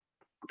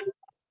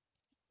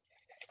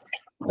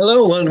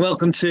Hello and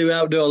welcome to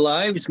Outdoor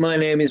Lives. My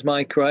name is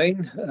Mike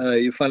Crane.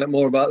 You'll find out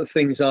more about the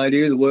things I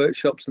do, the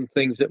workshops and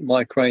things at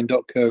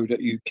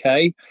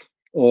mikecrane.co.uk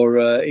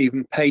or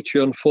even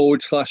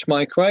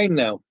Patreon/Mike Crane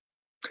now.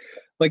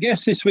 My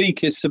guest this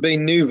week is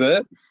Sabine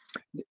Nieuwert.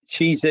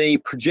 She's a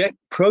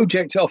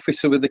project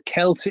officer with the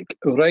Celtic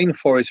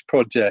Rainforest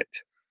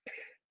Project.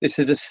 This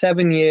is a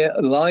 7-year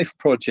life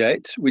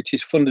project which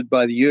is funded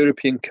by the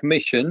European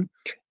Commission,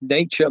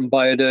 Nature and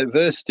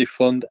Biodiversity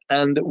Fund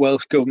and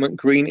Welsh Government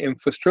Green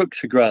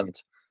Infrastructure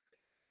Grant.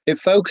 It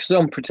focuses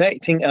on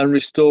protecting and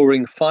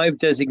restoring 5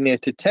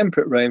 designated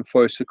temperate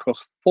rainforests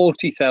across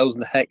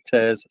 40,000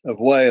 hectares of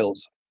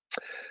Wales.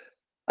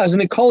 As an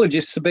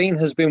ecologist, Sabine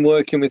has been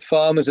working with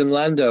farmers and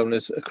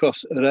landowners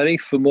across Eryri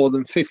for more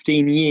than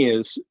 15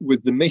 years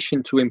with the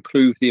mission to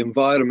improve the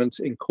environment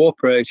in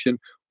cooperation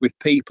with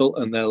people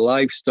and their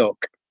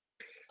livestock.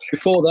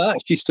 Before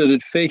that, she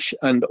studied fish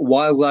and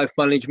wildlife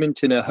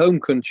management in her home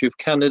country of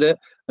Canada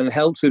and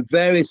helped with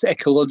various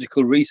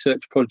ecological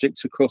research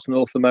projects across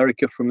North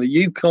America from the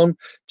Yukon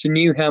to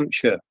New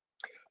Hampshire.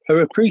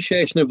 Her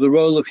appreciation of the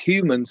role of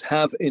humans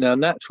have in our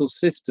natural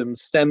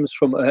systems stems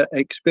from her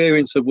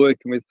experience of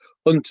working with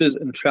hunters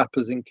and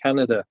trappers in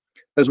Canada,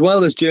 as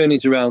well as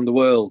journeys around the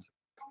world.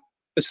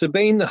 For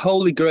Sabine, the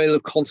holy grail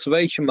of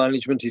conservation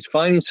management is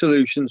finding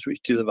solutions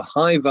which deliver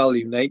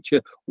high-value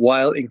nature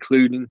while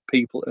including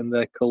people and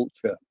their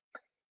culture.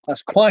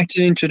 That's quite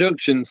an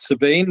introduction,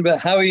 Sabine, but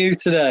how are you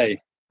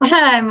today?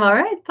 I'm all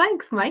right,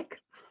 thanks, Mike.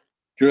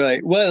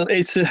 Great. Well,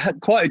 it's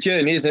quite a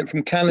journey, isn't it,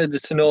 from Canada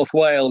to North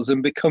Wales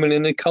and becoming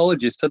an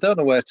ecologist. I don't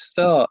know where to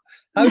start.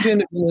 How do you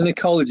end up being an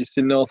ecologist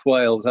in North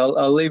Wales?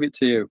 I'll leave it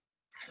to you.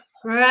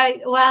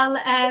 Right. Well,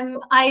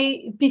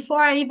 before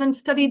I even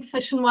studied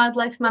fish and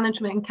wildlife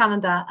management in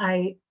Canada,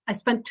 I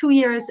spent 2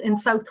 years in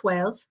South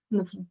Wales, in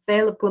the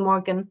Vale of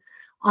Glamorgan,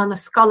 on a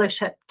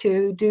scholarship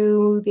to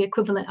do the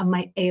equivalent of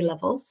my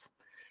A-levels,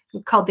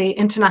 called the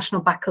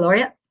International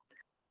Baccalaureate.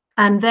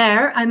 And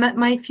there I met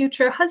my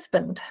future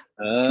husband.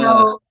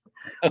 So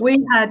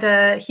we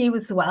had, he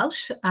was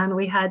Welsh, and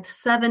we had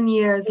 7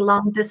 years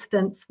long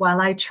distance while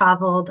I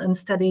traveled and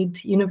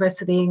studied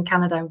university in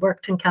Canada and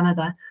worked in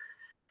Canada.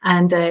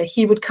 And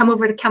he would come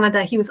over to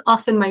Canada. He was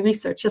often my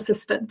research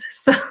assistant.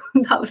 So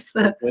that was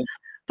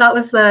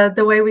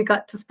the way we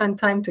got to spend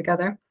time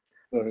together.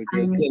 Very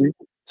good.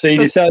 So you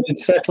decided to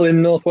settle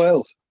in North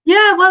Wales?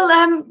 Yeah, well,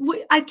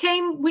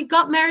 we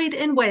got married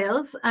in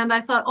Wales, and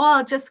I thought,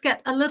 I'll just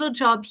get a little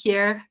job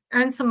here,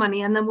 earn some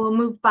money, and then we'll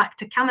move back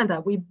to Canada.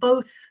 We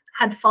both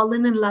had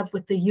fallen in love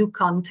with the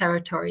Yukon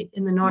territory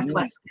in the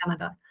northwest of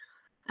Canada.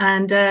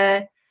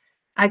 And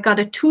I got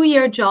a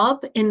 2-year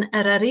job in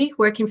Eryri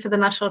working for the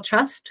National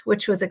Trust,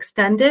 which was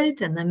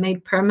extended and then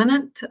made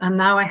permanent. And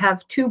now I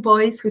have 2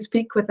 boys who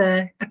speak with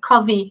a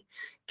Covi,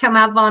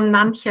 Carnarvon,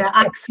 Nantia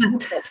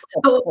accent.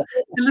 So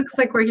it looks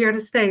like we're here to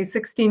stay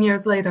 16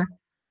 years later.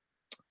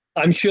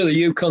 I'm sure the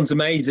Yukon's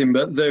amazing,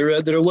 but there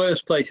are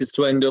worse places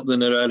to end up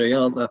than Eryri,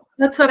 aren't there?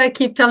 That's what I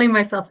keep telling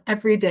myself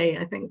every day,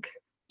 I think.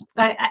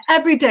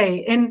 Every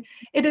day. And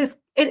it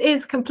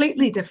is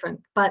completely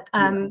different, but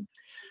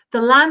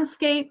the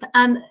landscape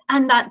and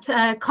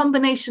that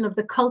combination of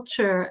the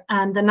culture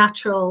and the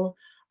natural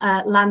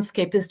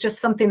landscape is just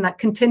something that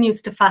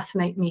continues to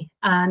fascinate me,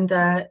 and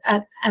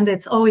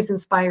it's always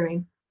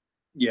inspiring.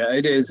 Yeah,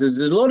 it is. There's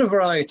a lot of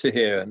variety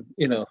here, and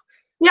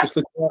yeah.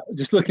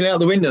 Just looking out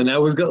the window now,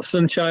 we've got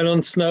sunshine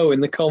on snow in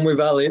the Conwy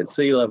Valley at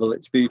sea level.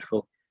 It's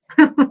beautiful.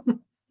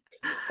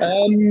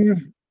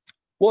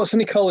 What's an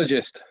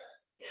ecologist?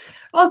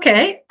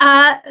 Okay,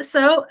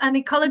 so an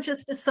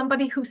ecologist is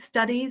somebody who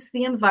studies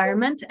the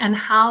environment and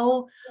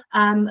how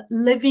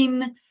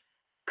living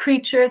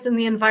creatures in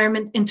the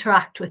environment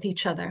interact with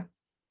each other.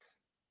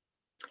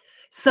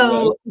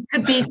 So it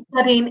could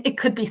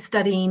be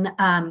studying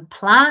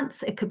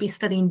plants, it could be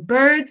studying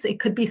birds, it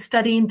could be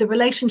studying the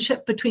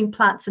relationship between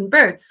plants and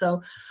birds.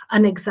 So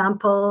an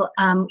example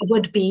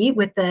would be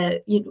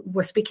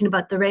we're speaking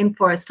about the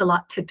rainforest a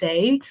lot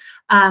today,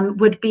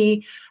 would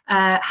be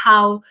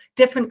how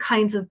different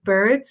kinds of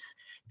birds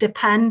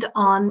depend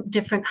on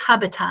different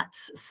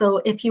habitats.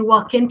 So if you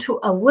walk into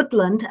a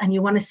woodland and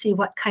you want to see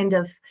what kind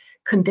of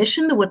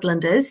condition the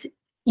woodland is,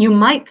 you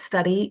might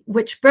study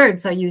which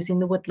birds are using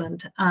the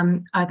woodland.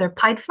 Are there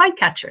pied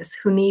flycatchers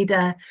who need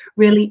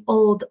really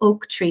old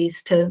oak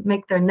trees to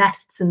make their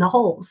nests in the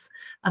holes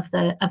of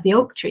the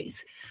oak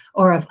trees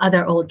or of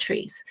other old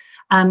trees?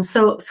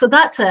 So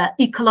that's an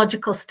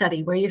ecological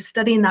study where you're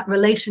studying that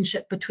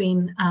relationship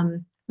between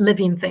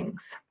living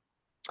things.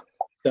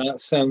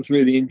 That sounds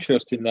really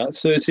interesting.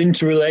 So it's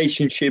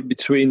interrelationship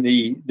between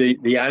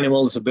the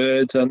animals, the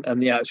birds, and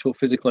the actual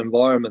physical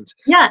environment.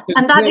 Yeah,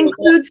 and that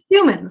includes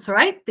humans,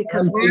 right?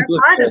 Because we're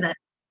part of it.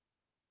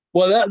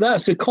 Well,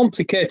 that's a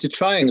complicated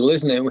triangle,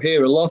 isn't it? We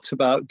hear a lot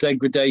about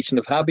degradation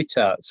of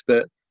habitats,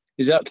 but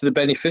is that to the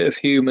benefit of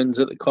humans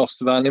at the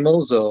cost of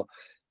animals, or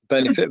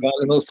benefit of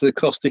animals to the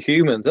cost of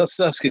humans? That's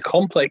a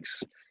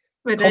complex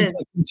It is.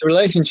 Complex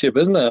relationship,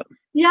 isn't it?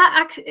 Yeah,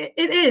 actually,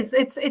 it is.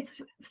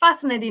 It's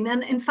fascinating,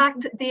 and in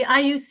fact, the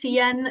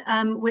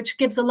IUCN, which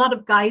gives a lot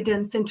of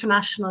guidance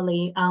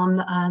internationally on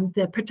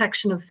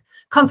the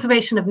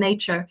conservation of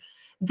nature,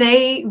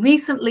 they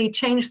recently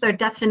changed their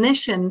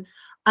definition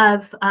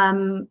of,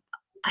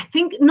 I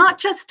think, not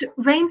just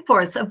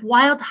rainforests, of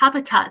wild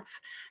habitats,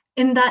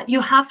 in that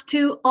you have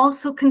to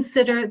also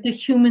consider the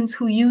humans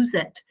who use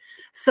it.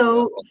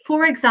 So,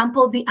 for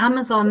example, the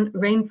Amazon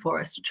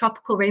rainforest, a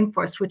tropical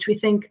rainforest, which we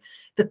think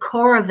the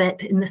core of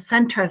it, in the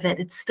center of it,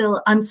 it's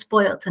still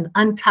unspoilt and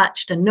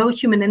untouched and no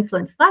human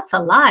influence. That's a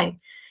lie.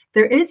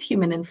 There is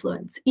human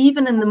influence,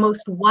 even in the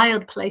most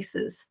wild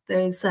places.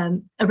 There's a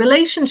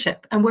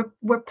relationship, and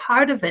we're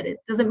part of it. It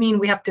doesn't mean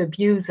we have to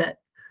abuse it.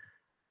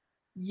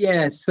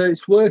 Yeah, so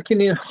it's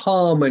working in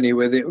harmony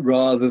with it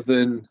rather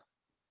than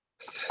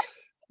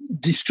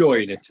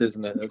destroying it,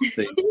 isn't it? That's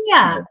the,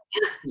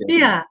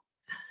 yeah.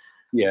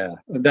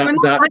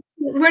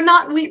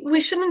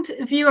 We shouldn't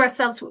view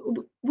ourselves,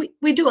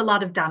 we do a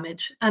lot of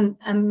damage, and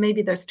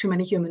maybe there's too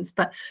many humans,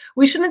 but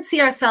we shouldn't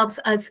see ourselves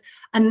as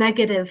a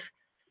negative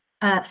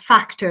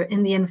factor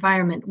in the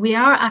environment. We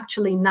are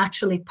actually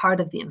naturally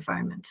part of the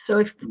environment. So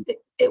if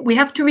we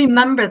have to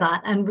remember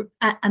that, and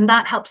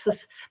that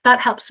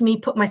helps me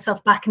put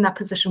myself back in that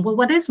position. Well,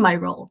 what is my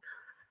role?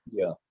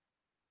 Yeah.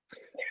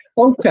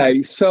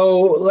 Okay,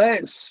 so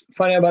let's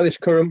find out about this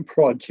current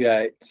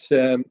project.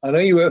 I know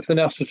you worked for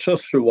the National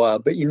Trust for a while,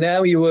 but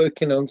you're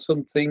working on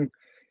something,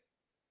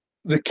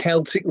 the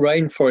Celtic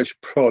Rainforest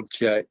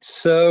Project.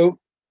 So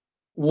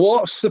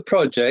what's the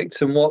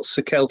project and what's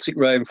the Celtic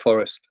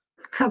Rainforest?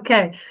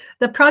 Okay,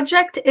 the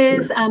project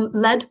is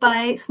led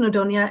by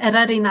Snowdonia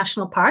Eryri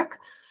National Park.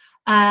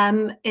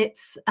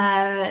 It's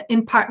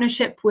in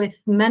partnership with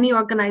many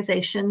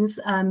organizations,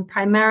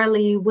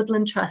 primarily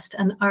Woodland Trust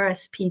and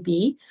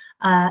RSPB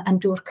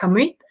and Dŵr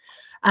Cymru.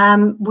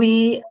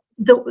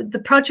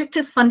 The project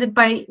is funded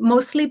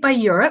mostly by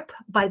Europe,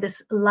 by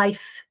this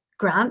LIFE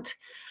grant,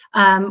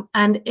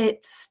 and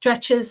it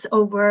stretches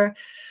over,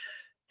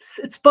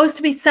 it's supposed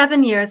to be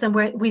 7 years, and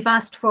we've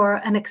asked for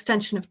an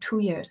extension of 2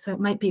 years, so it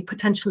might be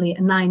potentially a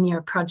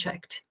 9-year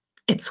project.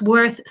 It's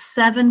worth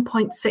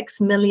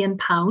 £7.6 million.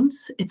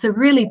 It's a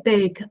really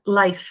big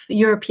LIFE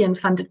European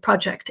funded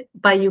project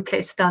by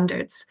UK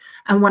standards,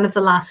 and one of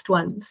the last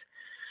ones.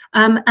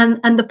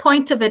 And the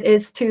point of it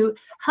is to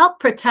help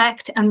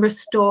protect and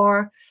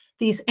restore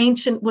these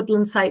ancient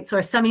woodland sites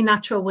or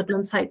semi-natural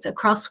woodland sites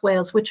across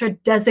Wales, which are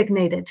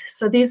designated.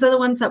 So these are the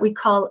ones that we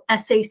call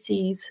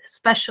SACs,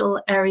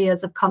 Special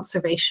Areas of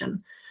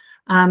Conservation.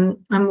 And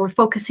we're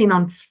focusing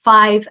on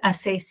 5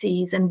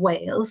 SACs in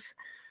Wales,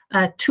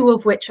 2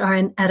 of which are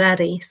in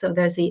Eryri. So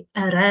there's the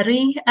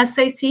Eryri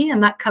SAC,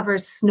 and that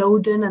covers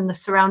Snowdon and the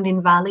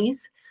surrounding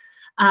valleys.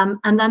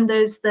 And then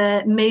there's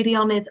the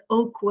Meirionydd,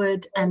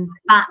 Oakwood and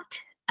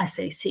Bat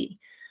SAC.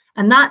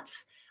 And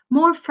that's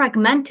more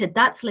fragmented.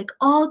 That's like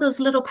all those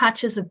little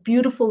patches of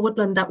beautiful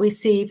woodland that we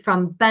see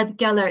from Bedd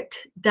Gellert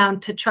down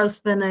to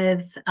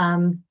Trawsfynydd,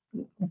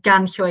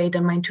 Ganllwyd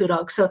and Maen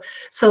Twrog.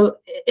 So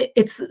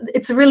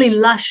it's really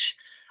lush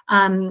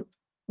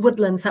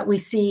woodlands that we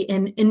see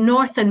in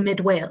North and Mid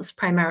Wales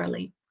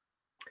primarily.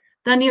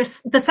 Then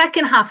the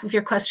second half of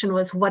your question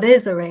was, what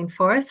is a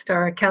rainforest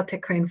or a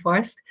Celtic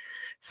rainforest?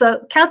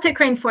 So Celtic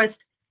rainforest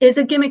is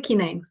a gimmicky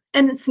name,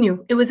 and it's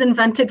new. It was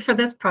invented for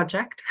this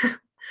project.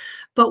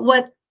 But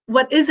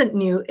what isn't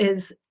new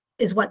is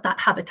what that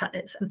habitat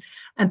is.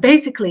 And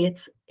basically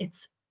it's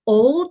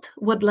old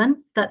woodland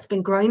that's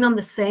been growing on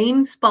the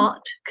same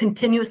spot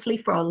continuously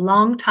for a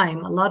long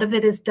time. A lot of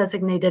it is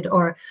designated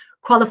or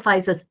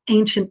qualifies as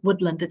ancient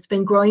woodland. It's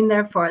been growing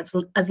there for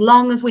as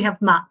long as we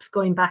have maps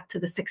going back to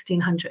the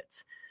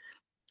 1600s.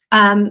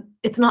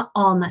 It's not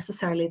all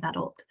necessarily that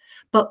old.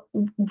 But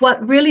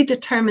what really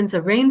determines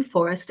a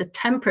rainforest, a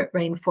temperate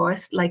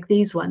rainforest like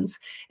these ones,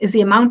 is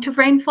the amount of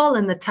rainfall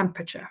and the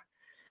temperature.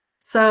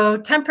 So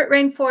temperate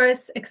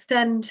rainforests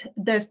extend,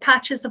 there's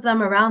patches of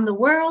them around the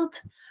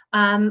world,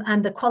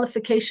 and the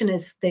qualification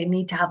is they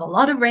need to have a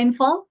lot of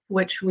rainfall,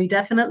 which we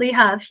definitely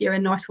have here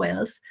in North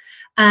Wales,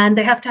 and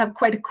they have to have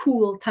quite a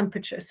cool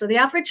temperature. So the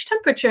average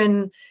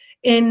temperature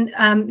in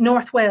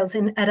North Wales,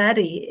 in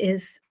Eryri,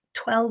 is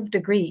 12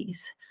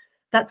 degrees.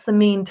 That's the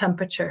mean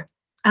temperature.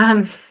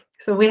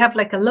 So we have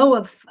like a low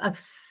of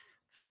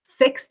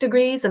 6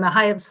 degrees and a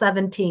high of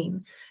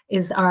 17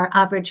 is our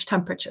average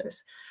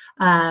temperatures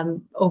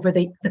over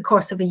the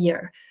course of a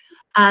year.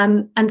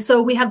 And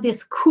so we have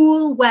this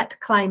cool, wet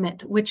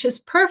climate, which is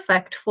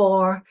perfect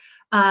for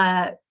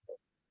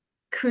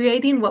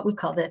creating what we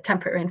call the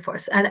temperate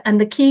rainforest. And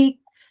the key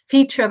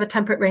feature of a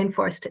temperate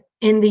rainforest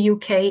in the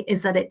UK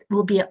is that it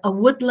will be a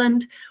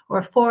woodland or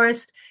a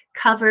forest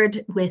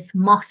covered with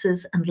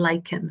mosses and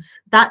lichens.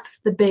 That's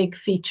the big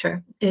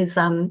feature,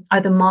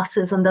 are the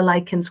mosses and the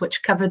lichens,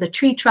 which cover the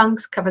tree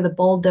trunks, cover the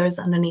boulders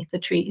underneath the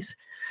trees.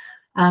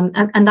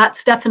 And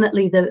that's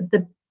definitely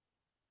the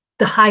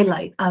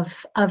highlight of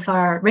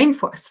our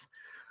rainforests.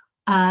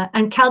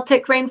 And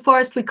Celtic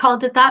rainforest, we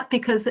called it that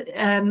because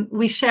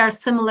we share a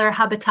similar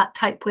habitat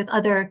type with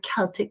other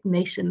Celtic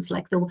nations,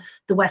 like the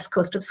west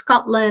coast of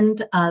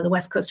Scotland, the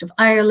west coast of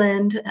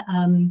Ireland,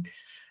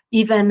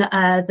 even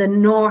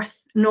the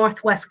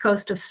northwest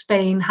coast of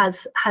Spain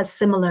has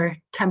similar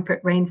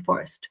temperate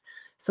rainforest.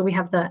 So we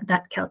have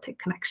that Celtic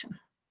connection.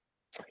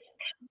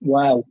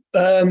 Wow.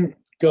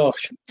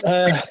 Gosh.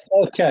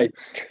 Okay.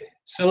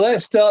 So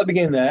let's start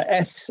beginning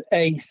there.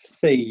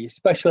 SAC,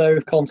 Special Area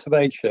of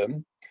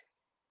Conservation.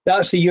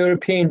 That's a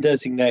European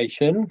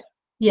designation.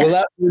 Yes. Will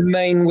that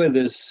remain with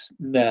us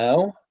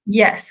now?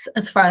 Yes.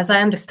 As far as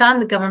I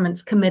understand, the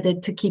government's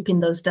committed to keeping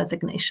those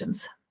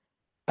designations.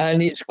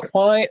 And it's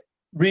quite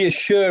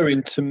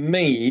reassuring to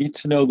me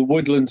to know the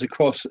woodlands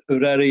across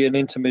Eryri and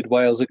into Mid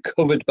Wales are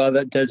covered by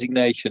that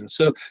designation.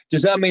 So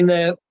does that mean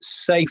they're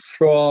safe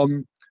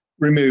from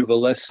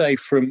removal? They're safe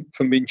from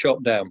being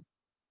chopped down?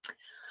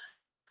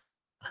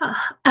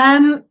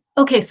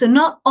 Okay, so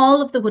not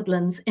all of the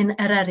woodlands in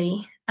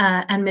Eryri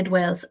and Mid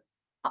Wales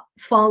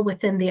fall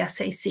within the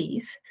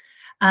SACs.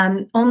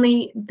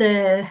 Only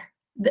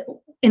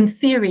in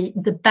theory,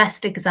 the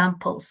best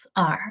examples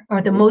are,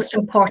 or the most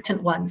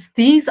important ones.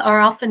 These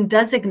are often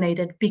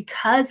designated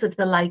because of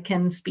the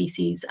lichen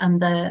species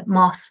and the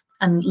moss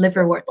and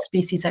liverwort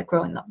species that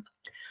grow in them.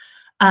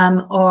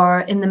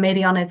 Or in the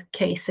Meirionydd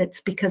case,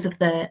 it's because of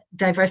the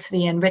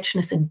diversity and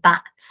richness in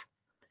bats.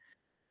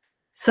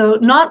 So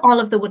not all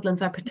of the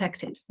woodlands are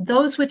protected.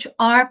 Those which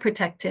are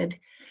protected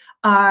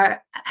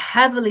are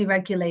heavily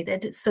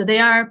regulated. So they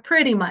are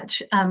pretty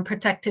much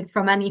protected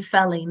from any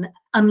felling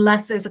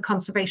unless there's a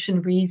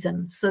conservation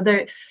reason. So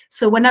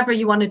whenever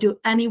you want to do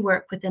any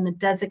work within a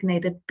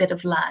designated bit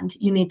of land,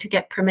 you need to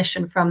get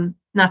permission from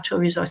Natural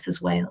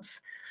Resources Wales.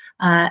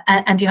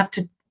 And you have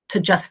to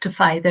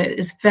justify that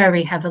it's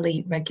very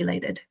heavily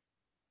regulated.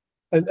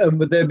 And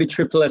would there be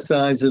triple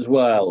SIs as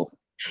well?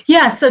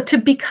 Yeah, so to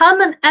become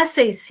an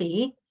SAC,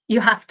 you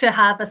have to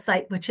have a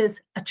site which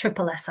is a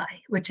triple SI,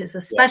 which is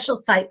a special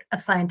site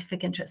of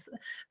scientific interest.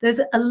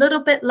 There's a little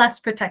bit less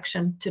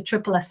protection to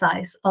triple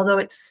SIs, although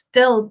it's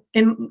still,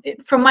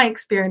 from my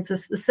experience,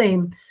 it's the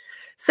same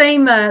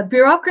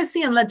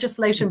bureaucracy and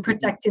legislation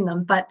protecting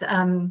them. But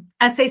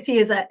SAC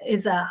is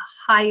a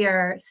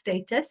higher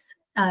status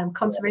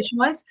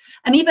conservation-wise,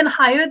 and even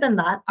higher than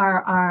that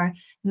are our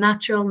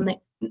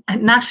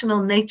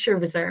national nature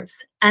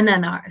reserves,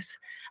 NNRs.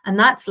 And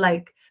that's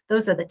like,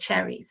 those are the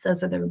cherries.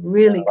 Those are the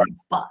really good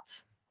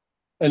spots.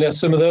 And are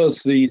some of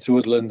these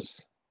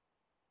woodlands?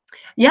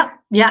 Yeah.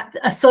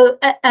 So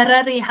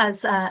Eryri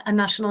has a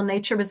national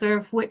nature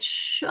reserve,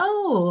 which,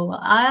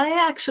 I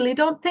actually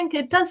don't think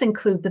it does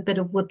include the bit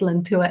of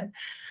woodland to it.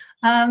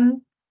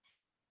 So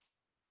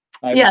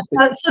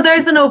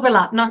there's an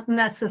overlap, not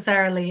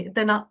necessarily.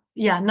 They're not,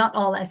 not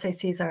all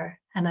SACs are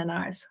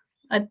NNRs.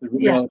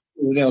 Rhinog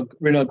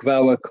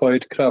Vawr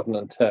Coed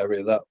Cravnant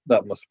area,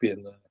 that must be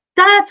in there.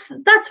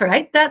 That's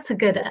right. That's a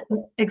good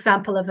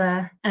example of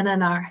a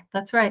NNR.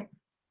 That's right.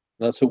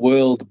 That's a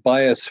World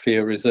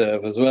Biosphere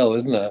Reserve as well,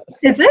 isn't it?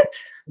 Is it?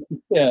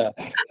 Yeah.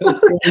 It's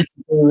something to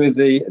do with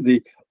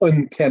the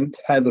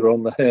unkempt heather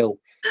on the hill.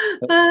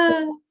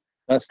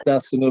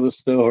 That's another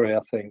story, I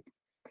think.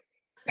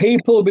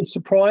 People will be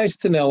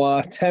surprised to know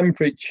our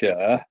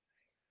temperature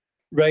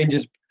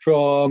ranges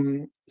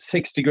from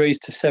 6 degrees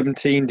to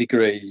 17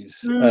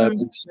 degrees.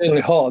 It's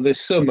certainly hotter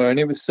this summer, and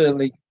it was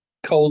certainly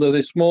colder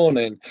this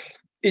morning.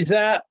 Is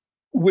that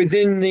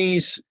within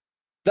these?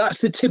 That's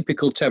the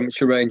typical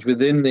temperature range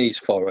within these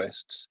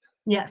forests.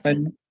 Yes.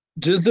 And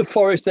does the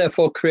forest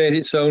therefore create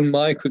its own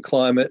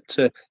microclimate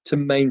to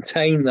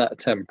maintain that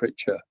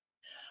temperature?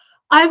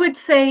 I would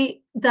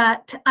say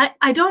that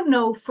I don't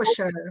know for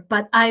sure,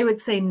 but I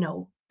would say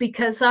no,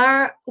 because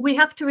we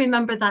have to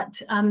remember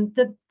that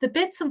the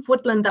bits of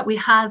woodland that we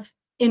have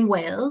in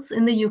Wales,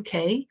 in the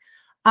UK,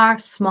 are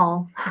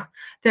small.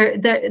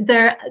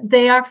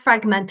 They are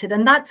fragmented,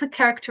 and that's a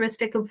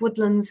characteristic of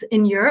woodlands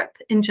in Europe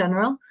in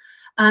general.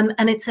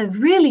 And it's a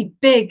really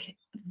big,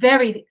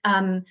 very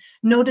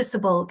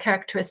noticeable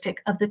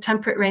characteristic of the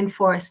temperate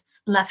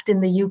rainforests left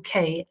in the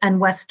UK and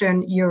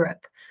Western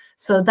Europe.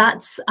 So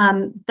that's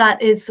a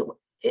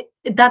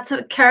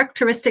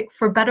characteristic,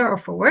 for better or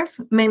for worse,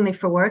 mainly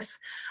for worse.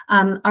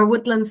 Our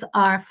woodlands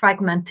are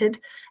fragmented,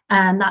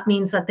 and that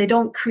means that they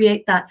don't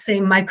create that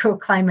same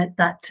microclimate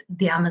that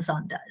the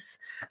Amazon does.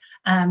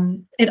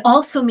 It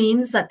also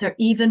means that they're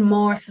even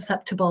more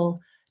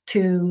susceptible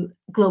to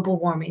global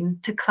warming,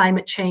 to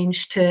climate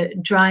change, to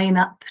drying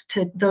up,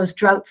 to those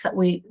droughts that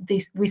we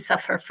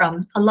suffer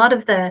from. A lot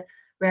of the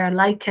rare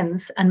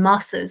lichens and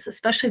mosses,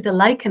 especially the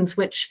lichens,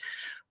 which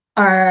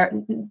are,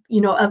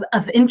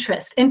 of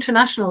interest,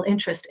 international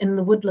interest in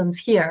the woodlands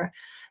here,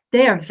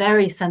 they are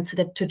very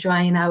sensitive to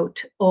drying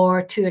out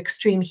or to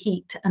extreme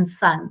heat and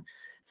sun.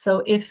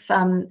 So if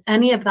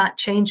any of that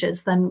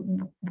changes,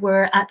 then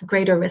we're at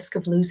greater risk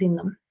of losing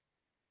them.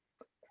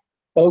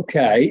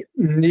 Okay,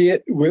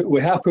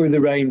 we're happy with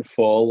the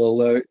rainfall,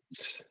 although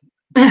it's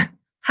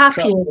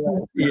happy.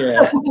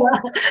 Yeah.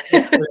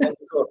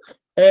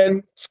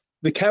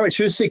 the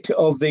characteristic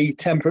of the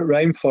temperate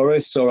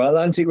rainforest or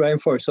Atlantic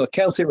rainforest or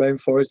Celtic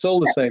rainforest, all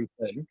the same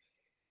thing,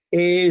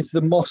 is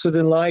the mosses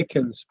and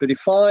lichens. But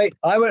if I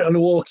went on a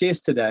walk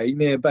yesterday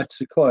near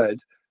Betws-y-Coed,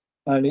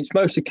 and it's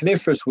mostly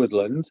coniferous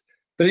woodland,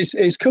 but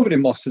it's covered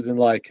in mosses and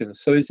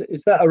lichens. So is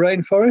that a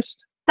rainforest?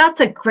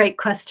 That's a great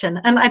question,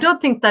 and I don't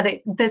think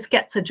that this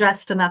gets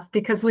addressed enough,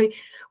 because we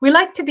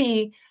like to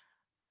be.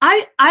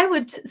 I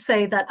would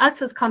say that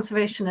us as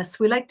conservationists,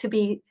 we like to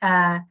be.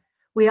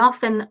 We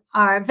often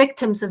are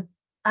victims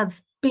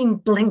of being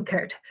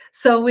blinkered.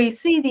 So we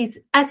see these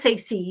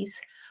SACs,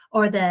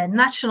 or the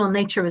National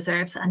Nature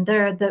Reserves, and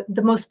they're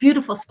the most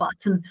beautiful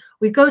spots. And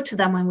we go to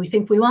them when we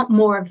think we want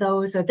more of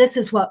those, or this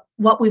is what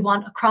we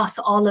want across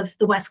all of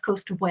the west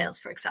coast of Wales,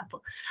 for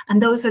example. And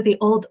those are the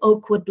old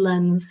oak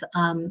woodlands.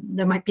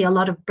 There might be a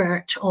lot of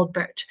birch, old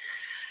birch.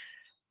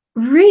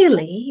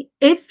 Really,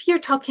 if you're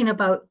talking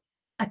about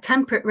a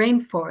temperate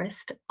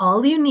rainforest,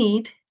 all you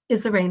need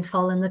is the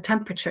rainfall and the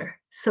temperature.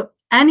 So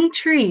any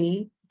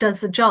tree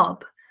does the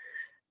job.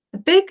 The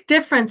big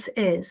difference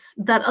is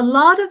that a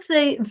lot of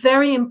the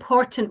very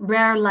important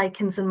rare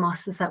lichens and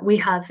mosses that we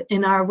have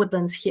in our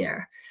woodlands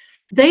here,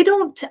 they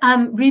don't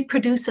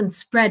reproduce and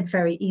spread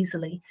very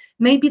easily.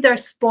 Maybe their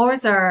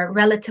spores are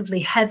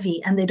relatively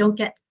heavy and they don't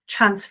get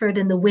transferred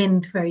in the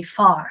wind very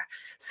far.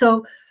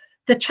 So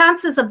the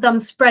chances of them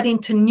spreading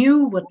to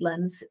new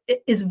woodlands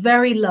is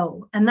very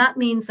low. And that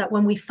means that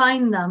when we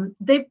find them,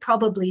 they've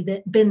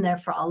probably been there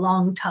for a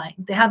long time.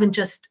 They haven't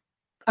just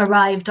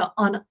arrived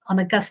on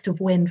a gust of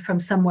wind from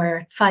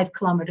somewhere 5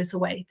 kilometers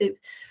away.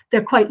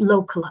 They're quite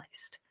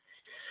localized.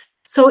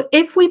 So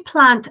if we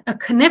plant a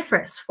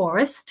coniferous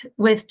forest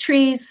with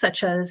trees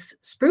such as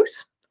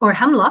spruce or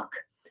hemlock,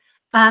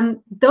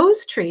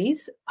 those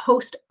trees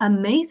host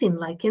amazing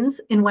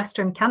lichens in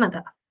Western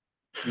Canada.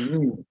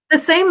 Mm. The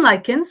same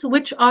lichens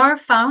which are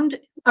found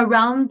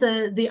around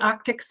the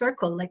Arctic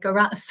Circle, like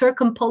around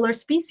circumpolar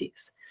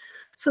species.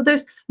 So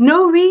there's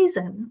no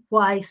reason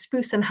why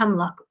spruce and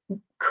hemlock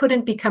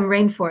couldn't become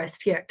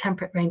rainforest here,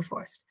 temperate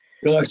rainforest.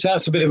 Right,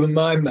 that's a bit of a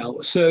mind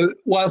melt. So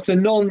whilst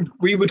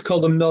we would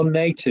call them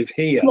non-native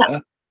here, yeah,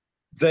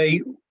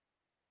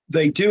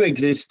 they do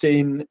exist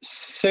in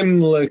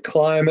similar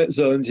climate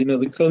zones in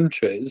other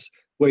countries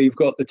where you've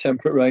got the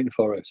temperate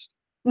rainforest.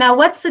 Now,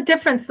 what's the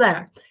difference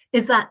there?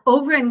 Is that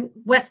over in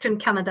Western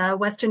Canada,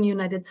 Western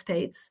United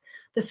States,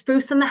 the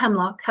spruce and the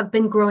hemlock have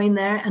been growing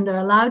there, and they're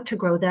allowed to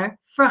grow there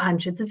for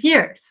hundreds of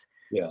years.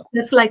 Yeah.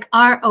 It's like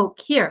our oak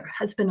here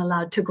has been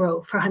allowed to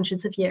grow for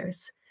hundreds of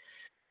years.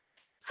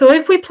 So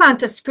if we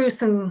plant a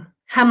spruce and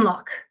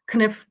hemlock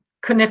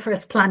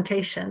coniferous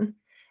plantation,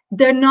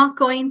 they're not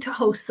going to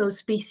host those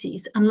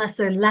species unless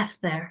they're left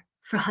there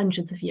for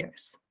hundreds of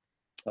years.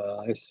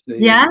 I see.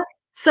 Yeah.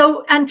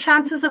 So, and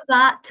chances of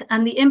that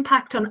and the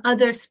impact on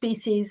other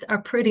species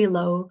are pretty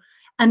low.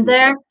 And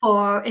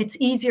therefore, it's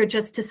easier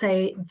just to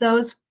say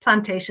those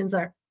plantations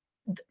are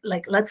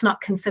like, let's not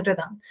consider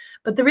them.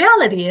 But the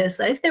reality is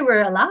that if they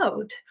were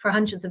allowed for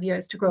hundreds of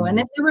years to grow, and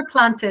if they were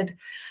planted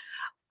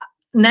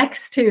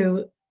next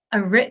to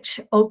a rich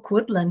oak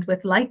woodland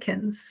with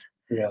lichens,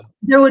 yeah,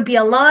 there would be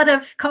a lot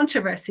of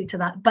controversy to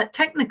that. But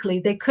technically,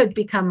 they could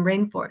become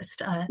rainforest.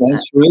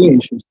 That's really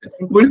interesting.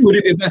 Would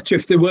it be better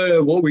if there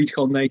were what we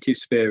call native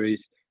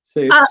species?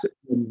 So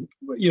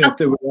if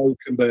there were oak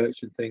and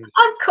birch and things.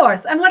 Of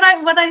course. And what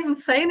I'm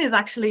saying is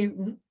actually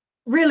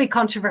really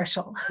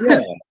controversial.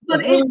 Yeah. But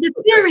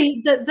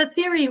the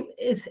theory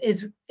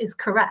is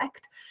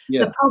correct.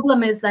 Yeah. The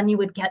problem is then you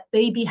would get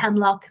baby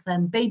hemlocks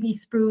and baby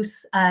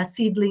spruce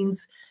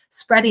seedlings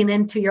spreading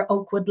into your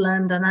oak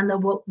woodland, and then the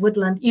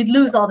woodland, you'd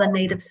lose all the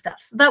native stuff.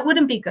 So that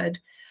wouldn't be good.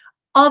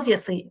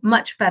 Obviously,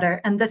 much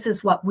better, and this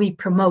is what we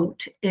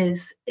promote,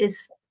 is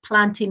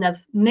planting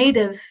of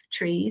native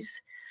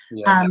trees,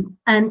 yeah,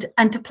 and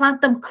to plant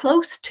them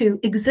close to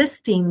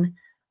existing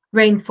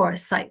rainforest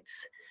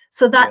sites,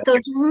 so that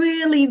those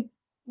really,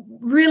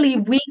 really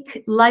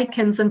weak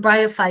lichens and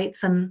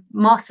bryophytes and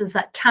mosses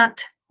that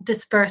can't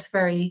disperse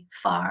very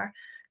far,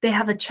 they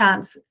have a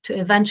chance to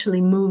eventually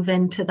move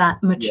into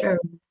that mature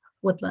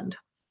woodland.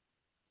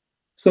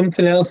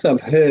 Something else I've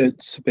heard,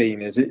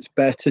 Sabine, is it's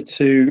better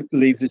to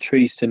leave the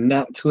trees to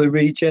naturally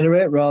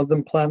regenerate rather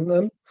than plant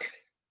them.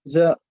 Is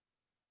that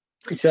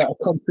a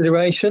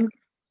consideration?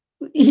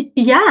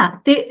 Yeah,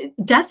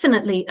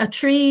 definitely. A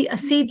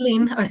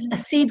seedling or a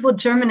seed will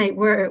germinate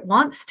where it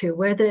wants to,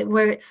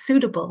 where it's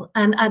suitable,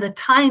 and at a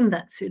time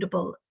that's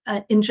suitable.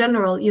 In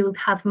general, you'll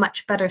have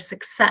much better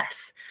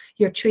success.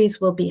 Your trees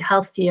will be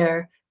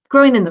healthier,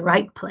 growing in the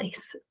right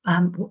place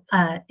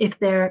if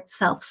they're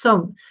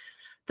self-sown.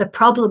 The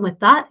problem with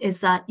that is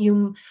that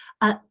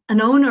a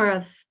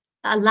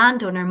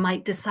landowner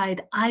might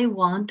decide, I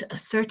want a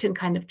certain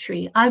kind of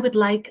tree. I would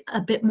like a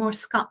bit more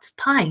Scots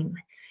pine.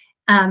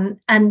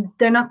 And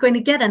they're not going to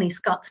get any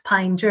Scots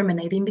pine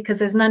germinating because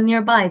there's none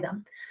nearby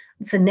them.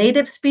 It's a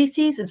native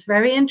species. It's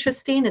very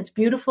interesting. It's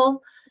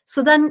beautiful.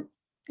 So then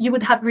you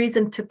would have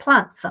reason to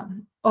plant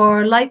some.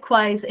 Or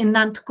likewise in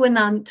Nant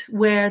Gwynant,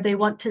 where they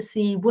want to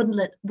see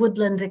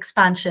woodland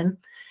expansion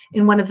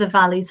in one of the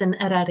valleys in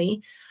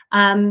Eryri,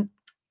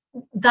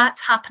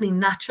 That's happening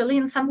naturally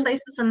in some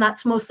places, and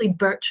that's mostly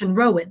birch and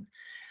rowan.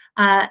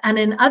 And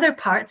in other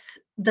parts,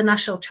 the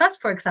National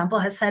Trust, for example,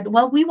 has said,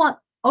 well, we want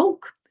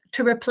oak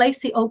to replace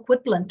the oak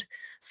woodland.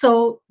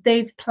 So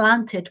they've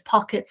planted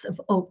pockets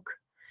of oak.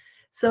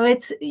 So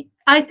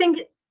I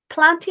think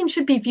planting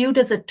should be viewed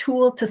as a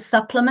tool to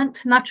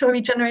supplement natural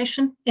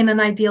regeneration in an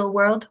ideal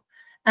world,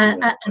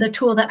 and a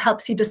tool that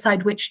helps you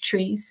decide which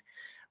trees.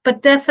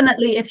 But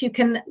definitely, if you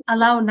can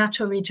allow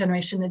natural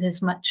regeneration, it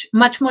is much,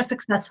 much more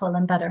successful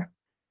and better.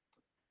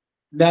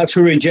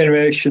 Natural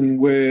regeneration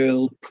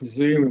will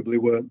presumably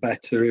work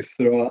better if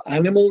there are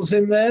animals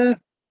in there.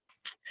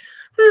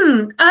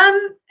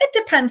 It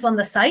depends on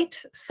the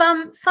site.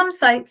 Some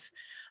sites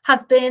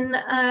have been,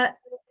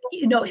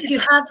 if you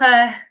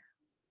have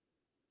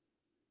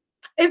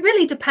it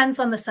really depends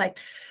on the site.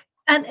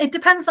 And it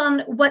depends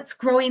on what's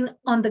growing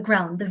on the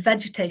ground, the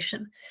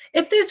vegetation.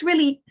 If there's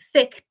really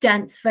thick,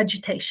 dense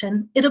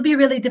vegetation, it'll be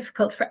really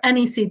difficult for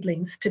any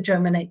seedlings to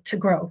germinate, to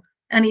grow,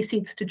 any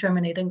seeds to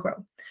germinate and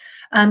grow.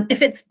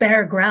 If it's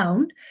bare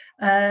ground,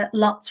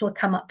 lots will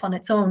come up on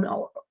its own.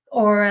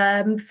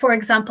 Or for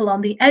example,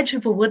 on the edge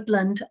of a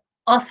woodland,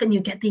 often you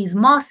get these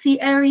mossy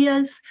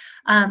areas,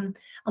 a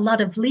lot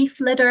of leaf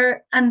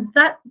litter, and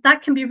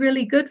that can be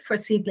really good for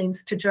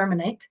seedlings to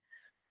germinate.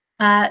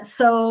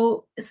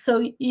 So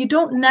you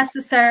don't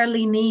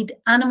necessarily need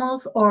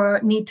animals or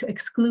need to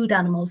exclude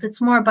animals.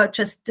 It's more about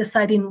just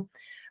deciding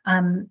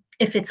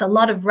if it's a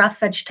lot of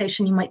rough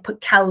vegetation, you might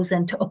put cows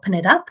in to open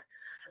it up.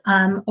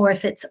 Or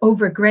if it's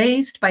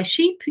overgrazed by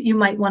sheep, you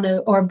might want to,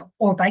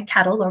 or by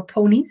cattle or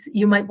ponies,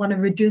 you might want to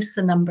reduce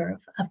the number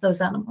of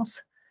those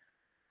animals.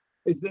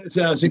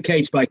 It's a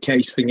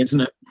case-by-case thing,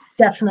 isn't it?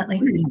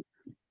 Definitely.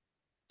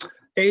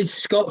 Is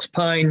Scots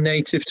pine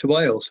native to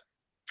Wales?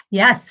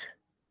 Yes.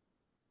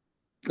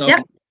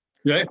 Okay.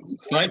 Yeah,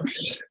 fine.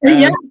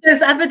 Yeah,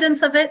 there's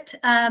evidence of it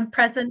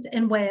present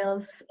in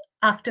Wales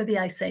after the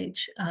Ice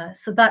Age.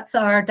 So that's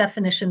our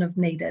definition of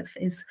native,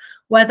 is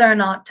whether or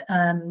not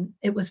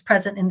it was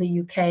present in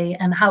the UK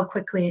and how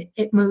quickly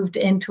it moved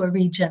into a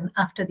region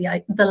after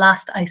the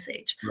last Ice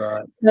Age.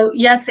 Right. So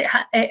yes,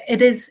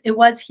 it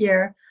was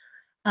here,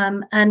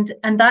 and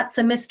that's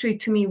a mystery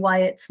to me why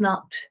it's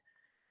not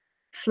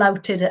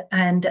flouted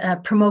and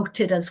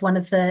promoted as one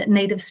of the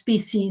native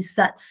species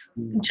that's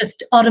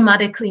just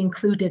automatically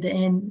included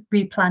in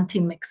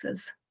replanting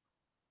mixes.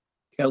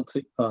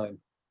 Celtic pine.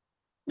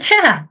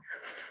 Yeah.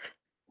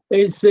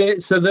 Is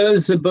it, so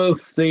those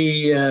above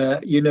the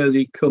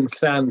the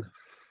Cwmllan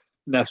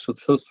National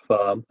Trust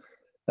Farm,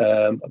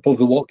 above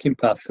the walking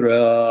path, there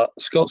are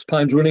Scots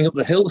pines running up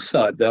the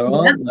hillside there,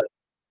 aren't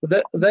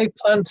there? Are they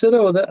planted,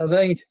 or are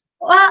they?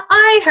 Well,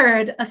 I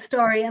heard a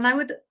story, and I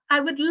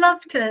would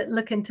love to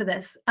look into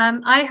this.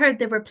 I heard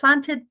they were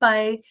planted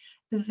by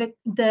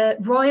the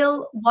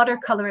Royal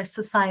Watercolorist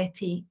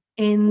Society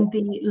in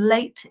the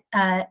late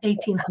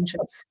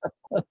 1800s.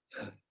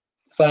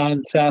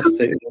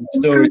 Fantastic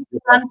story.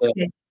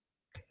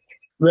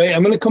 Right,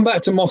 I'm going to come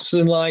back to mosses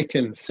and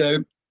lichens.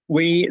 So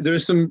there are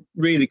some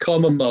really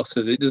common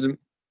mosses. It doesn't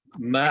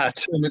matter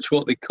too much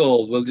what they're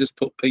called. We'll just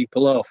put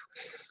people off.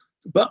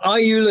 But are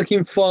you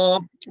looking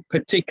for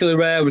particular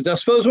rare ones? I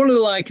suppose one of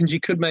the lichens you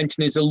could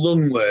mention is a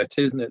lungwort,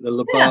 isn't it? The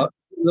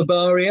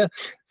Labaria.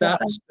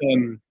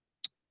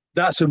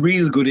 That's a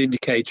really good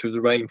indicator of the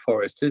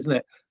rainforest, isn't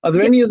it? Are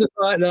there any others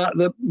like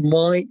that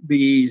might be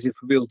easy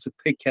for people to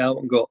pick out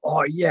and go,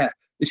 oh yeah,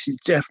 this is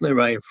definitely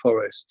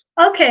rainforest?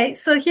 Okay,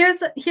 so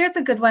here's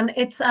a good one.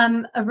 It's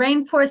a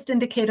rainforest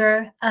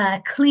indicator,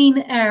 a clean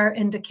air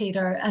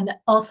indicator, and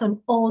also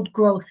an old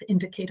growth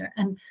indicator.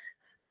 And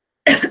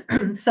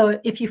so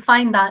if you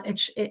find that,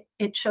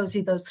 it shows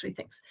you those three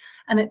things.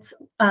 And it's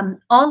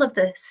all of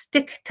the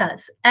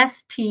Stictas,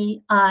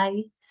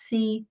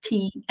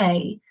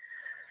 Sticta.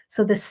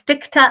 So the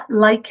Sticta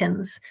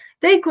lichens,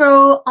 they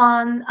grow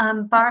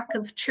on bark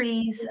of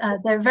trees.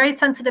 They're very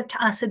sensitive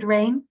to acid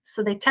rain,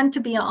 so they tend to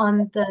be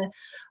on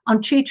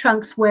tree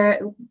trunks where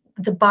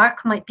the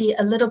bark might be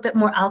a little bit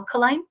more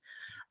alkaline.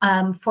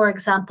 For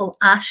example,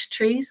 ash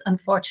trees,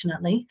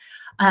 unfortunately,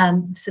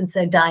 since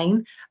they're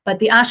dying, but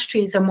the ash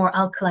trees are more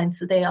alkaline,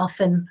 so they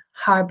often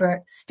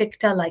harbor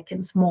Sticta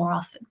lichens more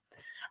often.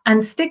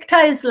 And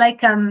Sticta is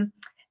like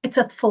it's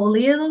a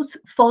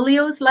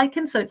foliose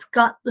lichen, so it's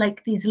got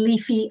like these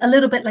leafy, a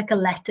little bit like a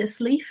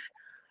lettuce leaf,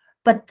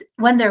 but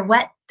when they're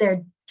wet,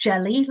 they're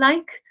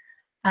jelly-like.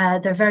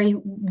 They're very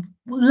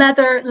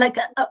leather, like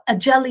a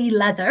jelly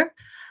leather,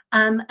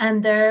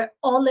 and they're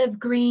olive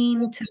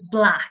green to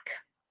black.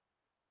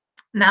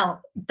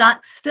 Now,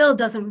 that still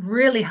doesn't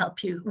really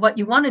help you. What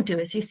you want to do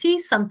is you see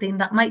something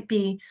that might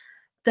be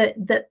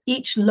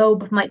each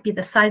lobe might be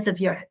the size of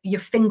your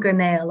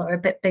fingernail or a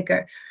bit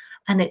bigger,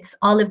 and it's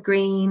olive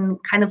green,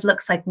 kind of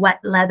looks like wet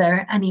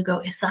leather, and you go,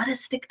 is that a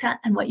Sticta?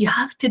 And what you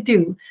have to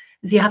do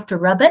is you have to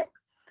rub it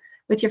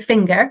with your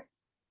finger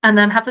and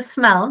then have a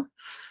smell.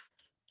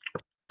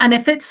 And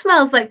if it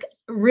smells like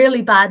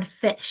really bad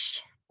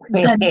fish,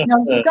 then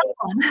you've got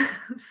one.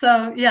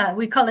 So yeah,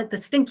 we call it the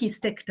stinky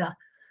Sticta.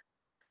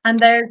 And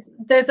there's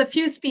a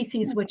few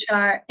species which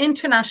are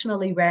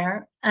internationally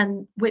rare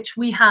and which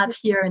we have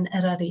here in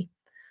Erari.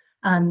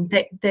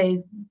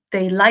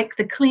 They like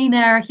the clean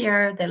air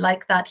here. They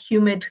like that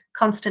humid,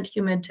 constant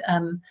humid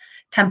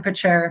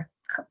temperature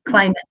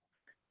climate.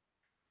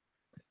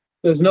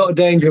 There's not a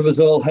danger of us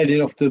all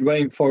heading off to the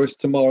rainforest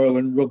tomorrow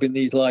and rubbing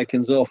these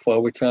lichens off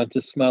while we're trying to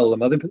smell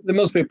them. They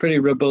must be pretty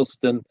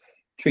robust and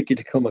tricky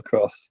to come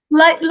across.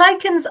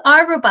 Lichens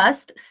are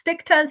robust.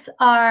 Stictas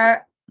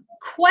are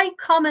quite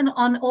common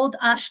on old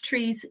ash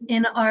trees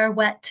in our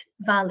wet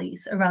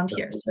valleys around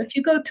here. So if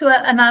you go to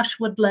an ash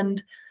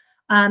woodland,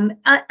 and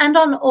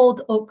on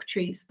old oak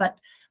trees, but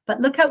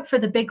look out for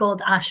the big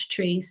old ash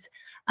trees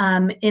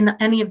in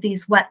any of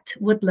these wet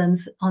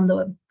woodlands on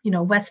the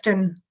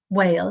Western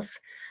Wales.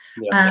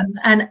 Yeah.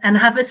 And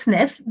have a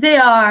sniff.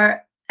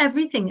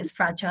 Everything is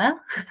fragile,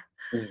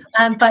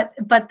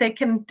 but they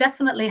can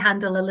definitely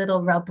handle a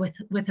little rub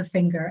with a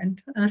finger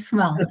and a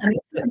smell, and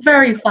it's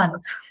very fun.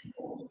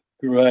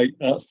 Great,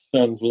 that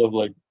sounds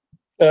lovely.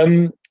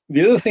 The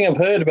other thing I've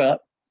heard about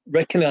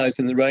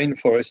recognizing the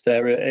rainforest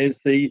area is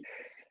the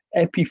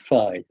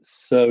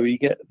epiphytes. So you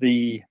get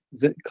the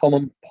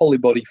common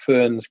polybody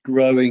ferns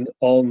growing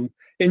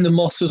in the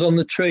mosses on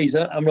the trees.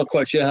 I'm not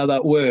quite sure how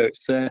that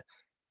works.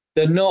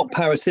 They're not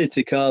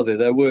parasitic, are they?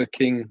 They're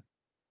working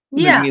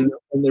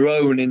on their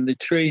own in the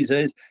trees.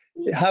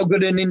 How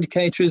good an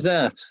indicator is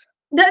that?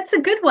 That's a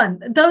good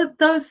one.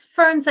 Those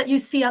ferns that you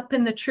see up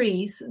in the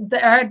trees,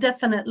 they are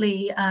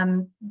definitely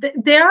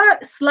they are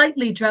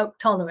slightly drought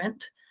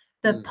tolerant.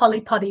 The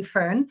polypody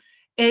fern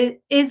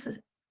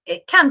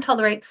it can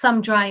tolerate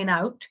some drying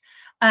out,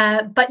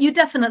 but you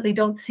definitely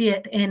don't see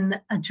it in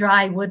a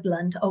dry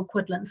woodland, oak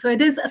woodland. So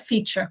it is a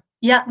feature.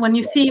 Yeah, when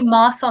you see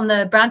moss on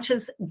the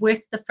branches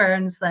with the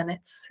ferns, then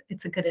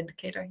it's a good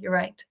indicator. You're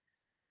right.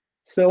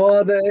 So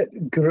are there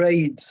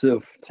grades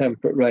of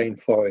temperate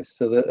rainforest?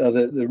 So are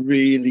there the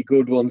really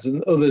good ones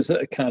and others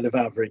that are kind of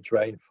average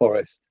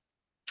rainforest?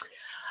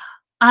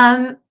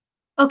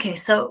 Okay,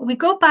 so we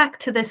go back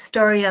to this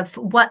story of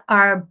what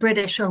our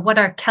British or what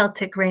our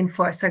Celtic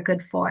rainforests are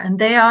good for, and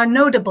they are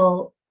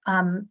notable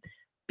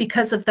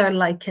because of their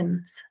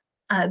lichens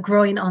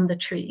growing on the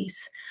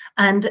trees,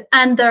 and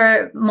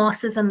their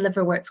mosses and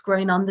liverworts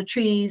growing on the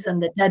trees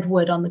and the dead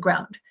wood on the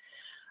ground.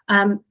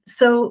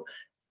 So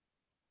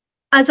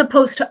as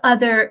opposed to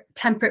other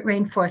temperate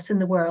rainforests in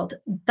the world,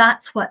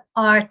 that's what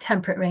our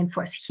temperate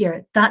rainforests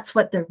here, that's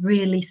what they're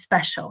really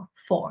special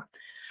for.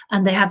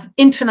 And they have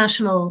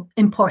international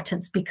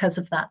importance because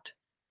of that.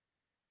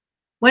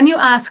 When you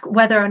ask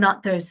whether or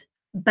not there's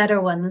better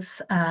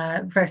ones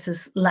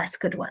versus less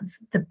good ones,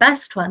 the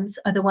best ones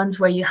are the ones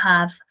where you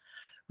have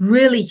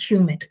really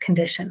humid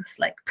conditions,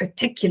 like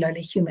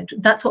particularly humid.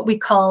 That's what we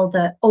call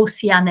the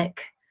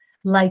oceanic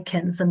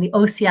lichens and the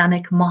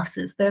oceanic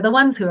mosses. They're the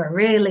ones who are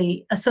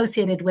really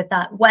associated with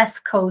that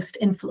West Coast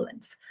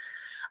influence.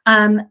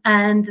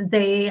 And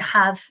they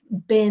have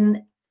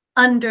been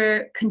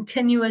under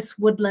continuous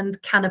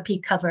woodland canopy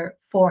cover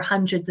for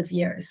hundreds of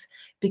years,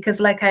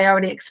 because like I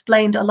already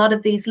explained, a lot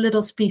of these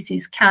little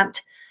species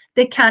can't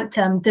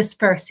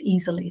disperse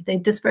easily. They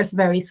disperse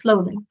very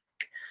slowly.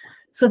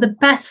 So the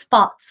best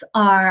spots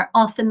are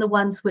often the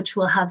ones which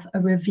will have a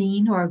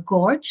ravine or a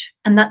gorge.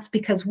 And that's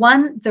because,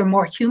 one, they're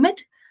more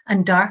humid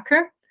and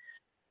darker.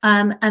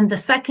 And the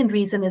second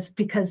reason is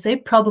because they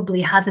probably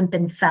haven't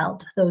been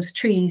felled. Those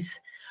trees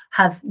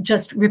have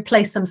just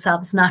replaced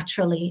themselves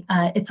naturally.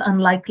 It's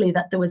unlikely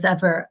that there was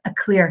ever a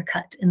clear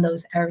cut in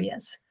those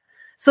areas.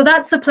 So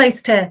that's a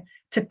place to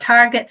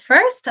target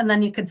first, and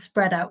then you could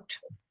spread out.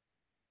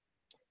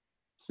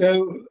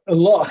 So a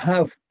lot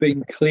have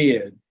been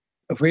cleared.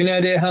 Have we any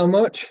idea how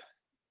much?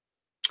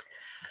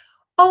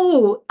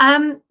 Oh,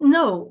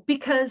 no,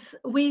 because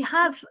we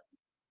have,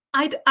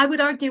 I would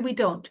argue we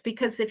don't,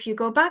 because if you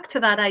go back to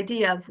that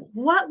idea of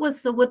what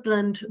was the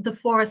woodland, the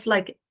forest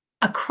like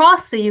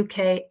across the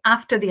UK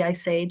after the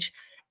Ice Age,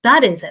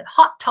 that is a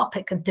hot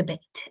topic of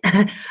debate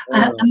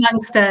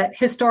amongst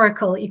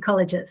historical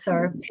ecologists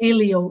or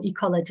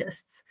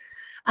paleoecologists.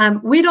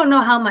 We don't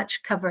know how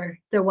much cover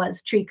there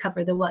was, tree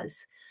cover there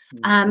was.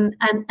 And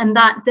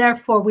that,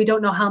 therefore, we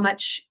don't know how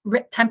much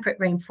temperate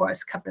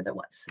rainforest cover there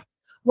was.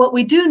 What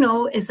we do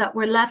know is that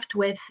we're left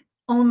with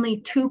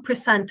only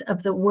 2%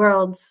 of the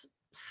world's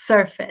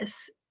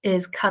surface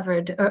is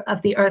covered, or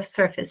of the Earth's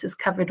surface is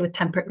covered with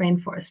temperate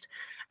rainforest.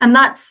 And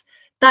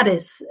that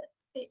is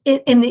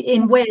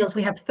in Wales,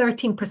 we have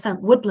 13%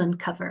 woodland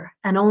cover,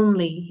 and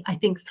only, I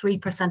think,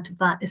 3% of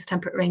that is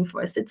temperate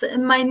rainforest. It's a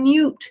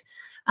minute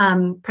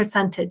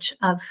percentage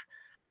of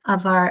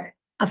our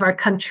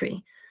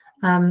country.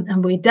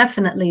 And we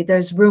definitely,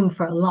 there's room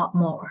for a lot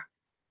more.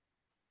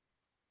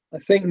 I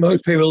think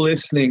most people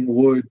listening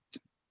would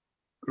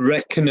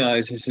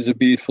recognize this as a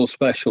beautiful,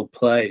 special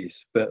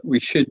place, but we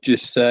should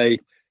just say,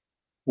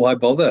 why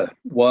bother?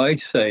 Why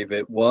save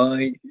it?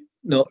 Why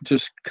not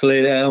just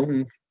clear it out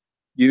and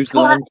use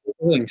the land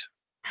for things?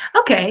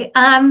 Okay.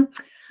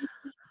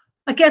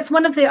 I guess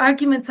one of the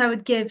arguments I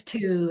would give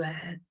to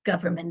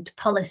government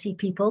policy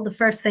people, the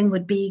first thing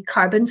would be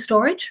carbon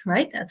storage,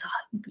 right? That's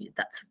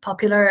a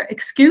popular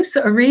excuse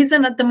or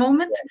reason at the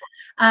moment.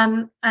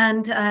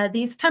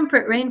 These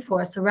temperate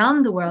rainforests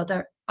around the world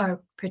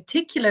are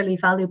particularly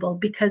valuable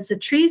because the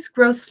trees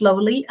grow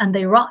slowly and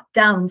they rot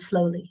down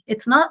slowly.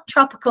 It's not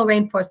tropical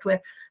rainforest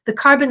where the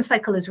carbon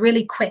cycle is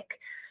really quick.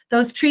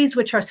 Those trees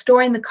which are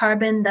storing the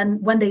carbon,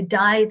 then when they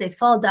die, they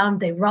fall down,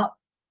 they rot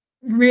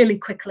really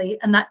quickly,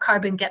 and that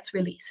carbon gets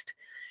released.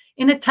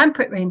 In a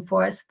temperate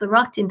rainforest, the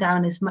rotting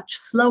down is much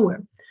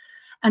slower.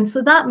 And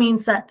so that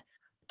means that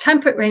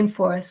temperate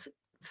rainforests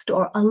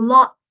store a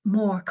lot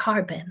more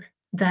carbon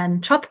than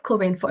tropical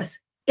rainforests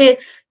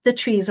if the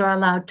trees are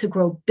allowed to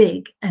grow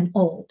big and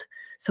old.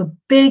 So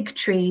big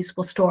trees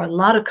will store a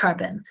lot of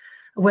carbon,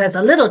 whereas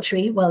a little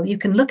tree, well, you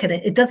can look at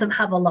it, it doesn't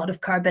have a lot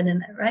of carbon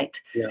in it,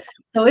 right? Yeah.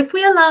 So if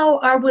we allow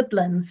our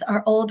woodlands,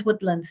 our old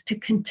woodlands, to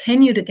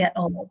continue to get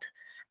old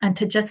and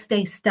to just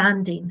stay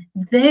standing,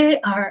 they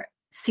are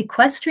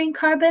sequestering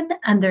carbon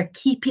and they're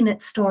keeping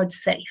it stored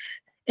safe.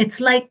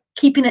 It's like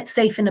keeping it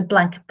safe in a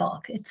blanket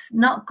bog. It's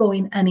not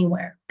going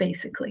anywhere,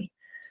 basically.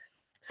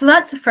 So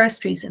that's the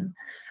first reason.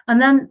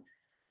 And then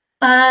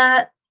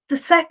the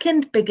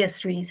second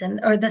biggest reason,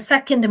 or the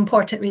second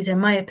important reason, in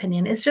my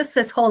opinion, is just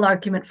this whole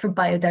argument for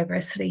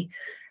biodiversity.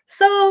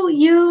 So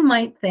you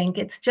might think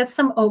it's just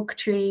some oak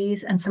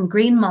trees and some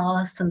green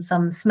moss and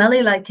some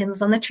smelly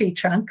lichens on the tree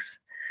trunks.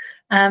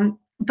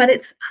 But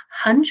it's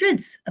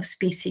hundreds of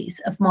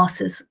species of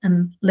mosses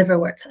and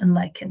liverworts and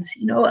lichens.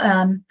 You know,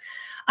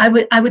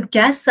 I would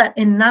guess that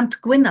in Nant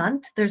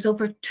Gwynant, there's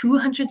over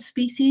 200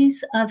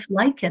 species of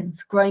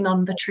lichens growing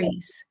on the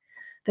trees.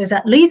 There's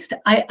at least,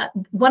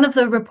 one of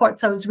the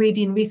reports I was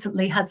reading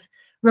recently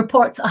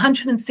reports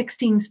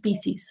 116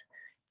 species.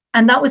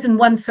 And that was in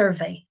one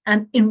survey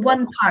and in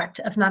one part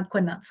of Nant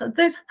Gwynant. So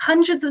there's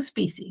hundreds of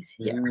species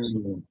here.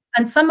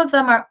 And some of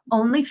them are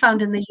only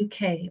found in the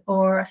UK,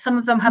 or some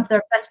of them have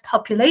their best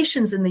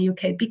populations in the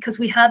UK because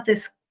we have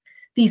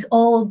these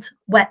old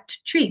wet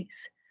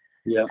trees.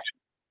 Yeah.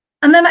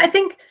 And then I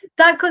think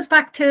that goes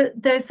back to,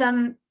 there's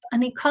an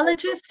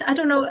ecologist, I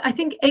don't know, I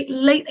think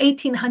late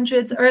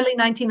 1800s, early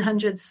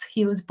 1900s,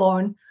 he was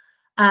born.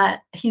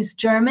 He's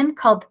German,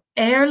 called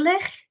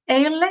Ehrlich.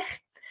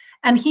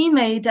 And he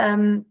made,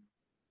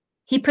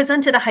 he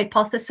presented a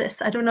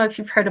hypothesis. I don't know if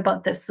you've heard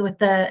about this with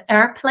the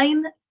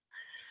airplane.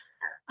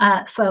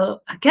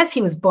 So I guess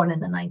he was born in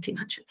the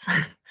 1900s.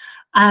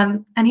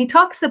 And he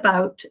talks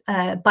about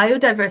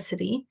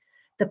biodiversity,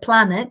 the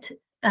planet,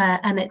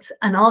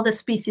 and all the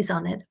species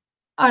on it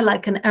are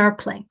like an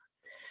airplane.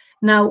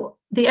 Now,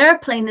 the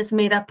airplane is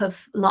made up of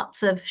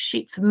lots of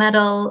sheets of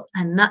metal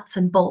and nuts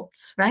and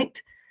bolts,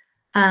 right?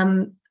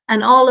 And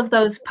all of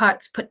those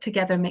parts put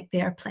together make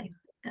the airplane.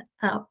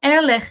 Now,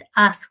 Ehrlich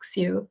asks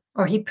you,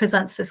 or he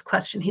presents this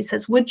question. He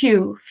says, would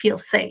you feel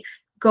safe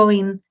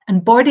going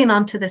and boarding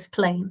onto this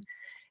plane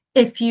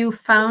if you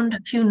found a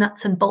few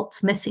nuts and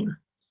bolts missing?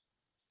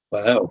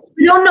 Wow.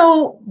 We don't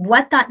know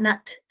what that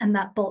nut and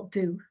that bolt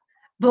do,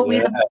 but we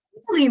have a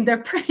feeling they're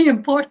pretty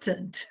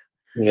important.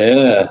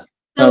 Yeah,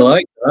 so, I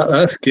like that.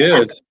 That's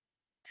good. Yeah.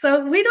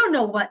 So we don't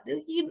know what,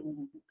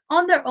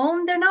 on their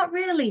own, they're not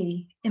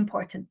really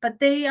important, but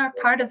they are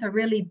part of a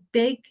really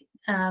big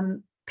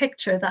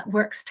picture that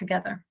works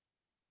together.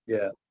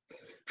 Yeah.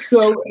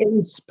 So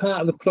is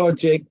part of the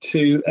project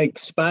to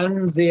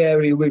expand the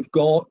area we've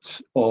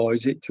got, or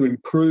is it to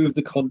improve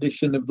the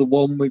condition of the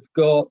one we've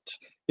got?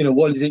 You know,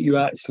 what is it you're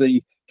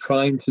actually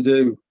trying to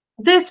do?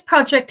 This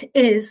project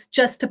is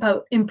just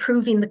about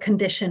improving the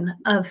condition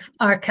of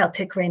our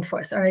Celtic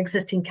rainforest, our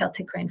existing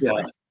Celtic rainforest.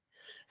 Yeah.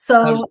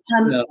 So,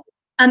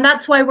 and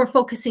that's why we're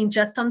focusing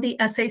just on the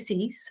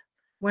SACs.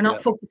 We're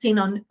not focusing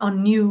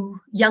on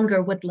new,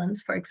 younger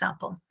woodlands, for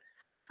example.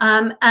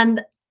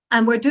 And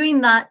we're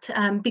doing that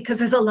because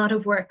there's a lot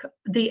of work.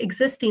 The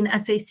existing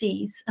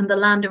SACs and the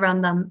land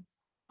around them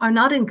are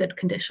not in good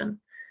condition.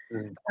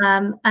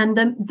 And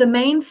the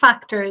main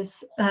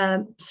factors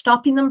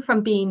stopping them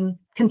from being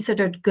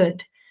considered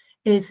good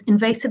is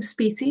invasive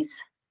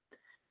species,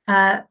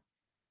 and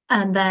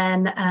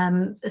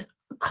then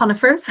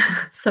conifers.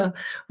 So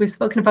we've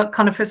spoken about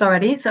conifers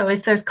already. So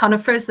if there's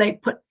conifers, they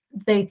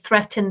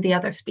threaten the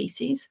other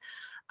species,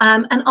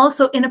 and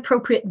also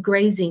inappropriate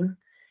grazing.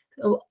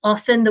 So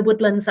often the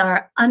woodlands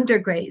are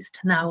undergrazed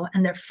now,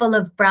 and they're full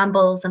of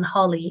brambles and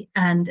holly,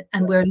 and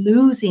we're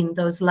losing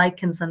those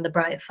lichens and the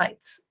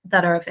bryophytes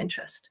that are of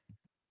interest.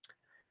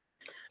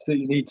 So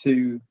you need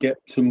to get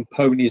some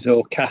ponies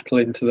or cattle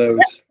into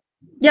those.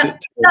 Yeah,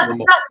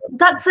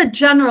 that's a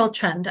general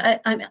trend.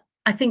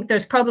 I think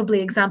there's probably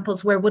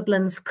examples where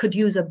woodlands could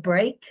use a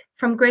break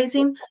from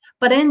grazing,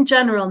 but in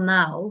general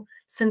now,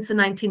 since the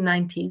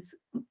 1990s,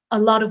 a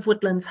lot of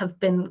woodlands have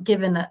been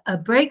given a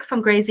break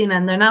from grazing,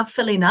 and they're now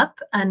filling up,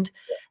 and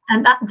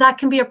that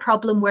can be a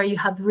problem where you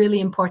have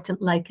really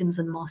important lichens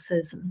and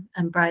mosses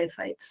and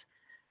bryophytes.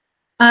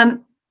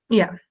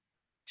 Yeah.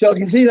 So I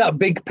can see that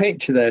big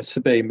picture there,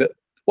 Sabine, but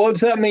what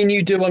does that mean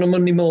you do on a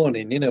Monday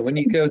morning? You know, when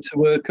you go to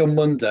work on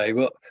Monday,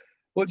 what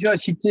do you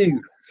actually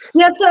do?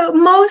 Yeah, so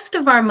most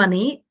of our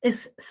money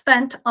is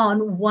spent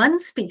on one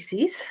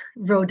species,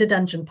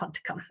 Rhododendron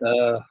ponticum.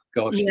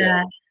 Gosh,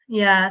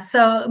 Yeah.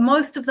 So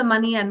most of the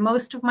money and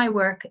most of my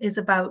work is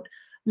about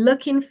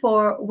looking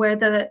for where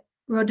the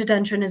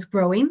rhododendron is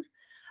growing,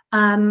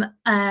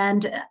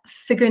 and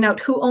figuring out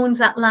who owns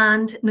that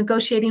land,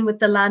 negotiating with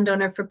the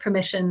landowner for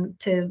permission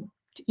to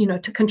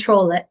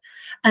control it,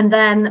 and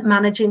then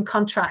managing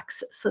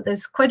contracts. So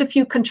there's quite a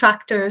few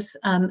contractors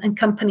and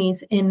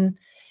companies in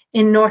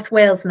North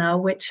Wales now,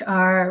 which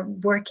are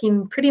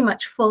working pretty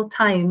much full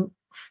time,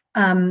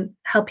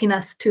 helping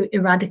us to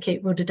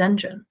eradicate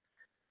rhododendron.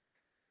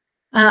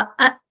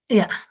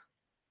 Yeah.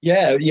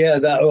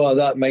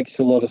 That makes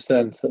a lot of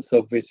sense. That's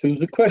obvious. There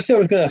was a question I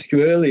was going to ask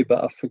you earlier,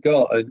 but I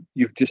forgot, and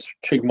you've just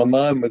triggered my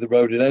mind with the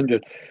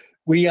rhododendron.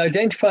 We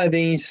identify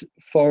these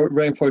for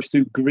rainforests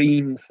through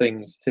green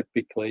things,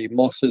 typically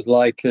mosses,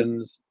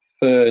 lichens,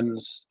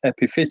 ferns,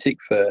 epiphytic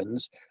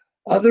ferns.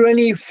 Are there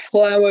any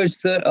flowers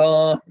that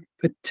are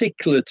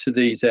particular to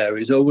these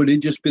areas, or would it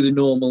just be the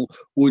normal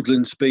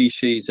woodland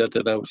species? I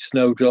don't know,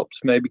 snowdrops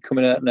maybe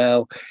coming out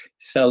now,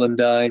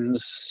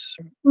 celandines.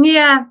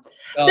 Yeah,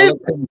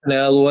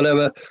 Pimpernel or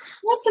whatever.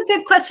 That's a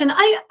good question.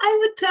 I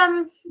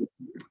would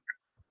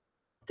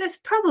there's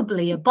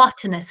probably a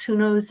botanist who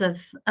knows of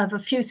a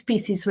few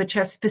species which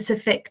are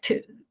specific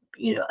to,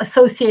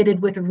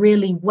 associated with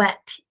really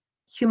wet,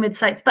 humid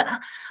sites, but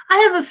I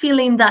have a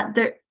feeling that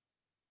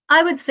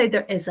I would say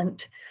there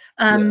isn't.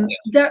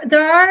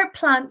 There are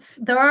plants,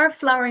 there are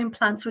flowering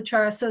plants which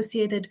are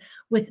associated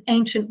with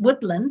ancient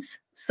woodlands.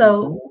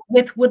 So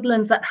with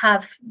woodlands that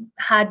have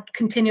had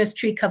continuous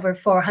tree cover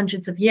for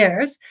hundreds of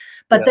years,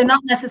 but they're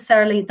not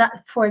necessarily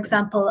that. For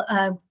example,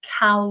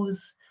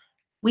 cow's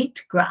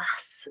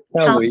wheatgrass.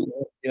 Cow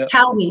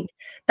wheat.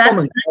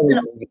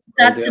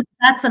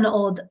 That's an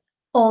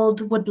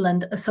old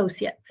woodland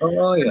associate.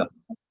 Oh yeah.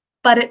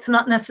 But it's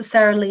not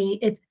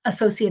necessarily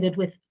associated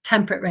with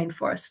temperate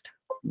rainforest.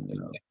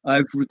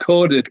 I've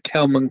recorded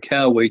Cowman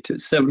cowwheat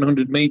at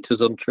 700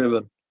 meters on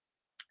Triven.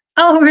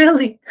 Oh,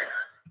 really?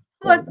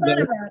 What's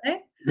that about, eh?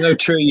 No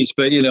trees,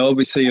 but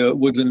obviously a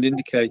woodland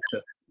indicator.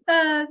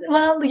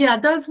 Well, yeah,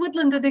 those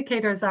woodland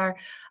indicators are.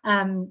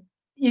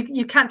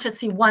 You can't just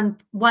see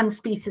one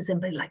species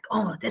and be like,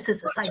 oh, this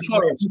is a site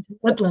of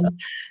woodland.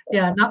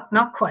 Yeah,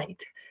 not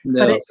quite.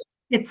 No. But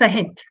it's a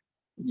hint.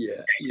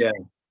 Yeah.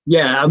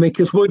 I mean,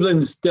 because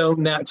woodlands don't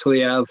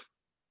naturally have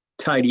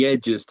tidy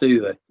edges, do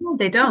they? No,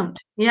 they don't.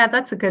 Yeah,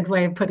 that's a good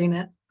way of putting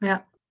it. Yeah.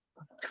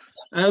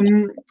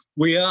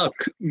 We are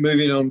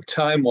moving on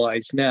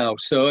time-wise now,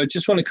 so I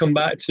just want to come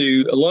back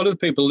to a lot of the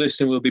people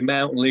listening will be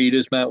mountain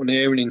leaders,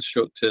 mountaineering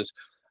instructors,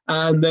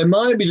 and they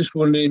might be just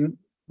wondering,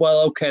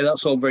 well, okay,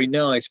 that's all very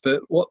nice,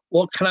 but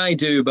what can I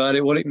do about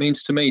it, what it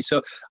means to me?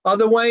 So are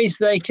there ways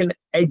they can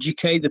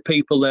educate the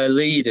people they're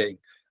leading?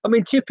 I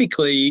mean,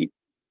 typically,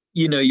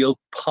 you'll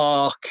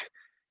park,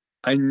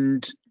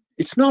 and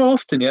it's not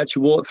often you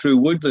actually walk through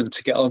woodland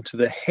to get onto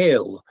the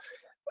hill.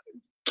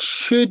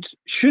 Should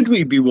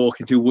we be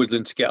walking through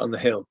woodland to get on the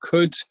hill?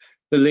 Could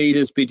the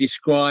leaders be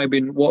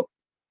describing what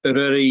a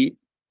rarity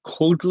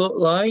could look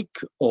like?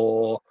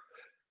 Or,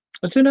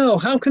 I don't know,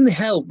 how can they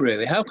help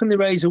really? How can they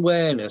raise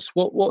awareness?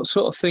 What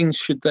sort of things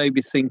should they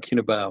be thinking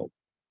about?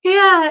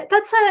 Yeah,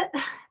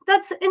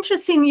 that's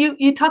interesting.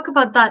 You talk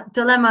about that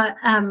dilemma,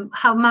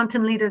 how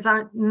mountain leaders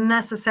aren't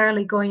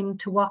necessarily going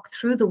to walk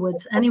through the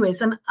woods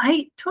anyways. And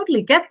I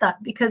totally get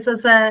that, because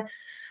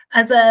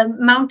as a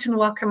mountain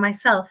walker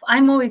myself,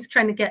 I'm always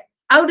trying to get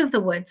out of the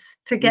woods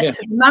to get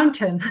to the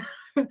mountain.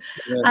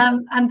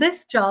 And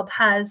this job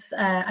has,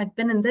 I've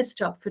been in this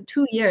job for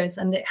 2 years,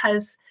 and it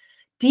has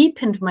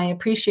deepened my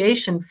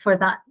appreciation for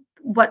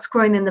what's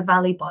growing in the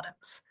valley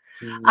bottoms.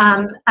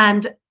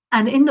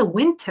 And in the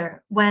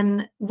winter,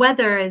 when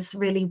weather is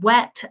really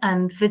wet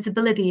and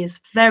visibility is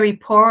very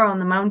poor on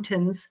the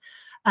mountains,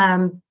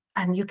 and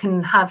you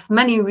can have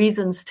many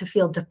reasons to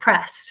feel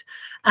depressed,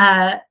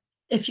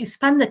 if you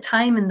spend the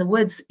time in the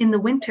woods in the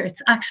winter,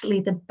 it's actually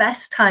the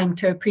best time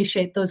to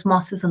appreciate those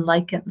mosses and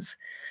lichens.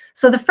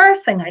 So the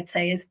first thing I'd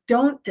say is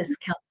don't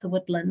discount the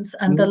woodlands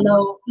and the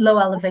low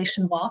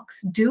elevation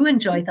walks. Do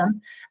enjoy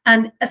them.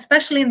 And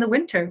especially in the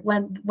winter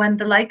when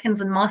the lichens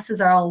and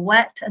mosses are all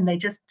wet and they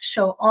just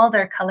show all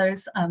their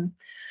colors.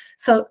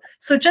 So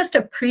just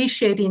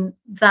appreciating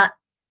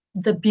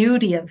the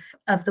beauty of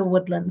the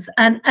woodlands,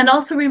 and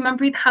also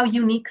remembering how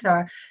unique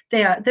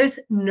they are. There's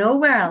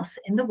nowhere else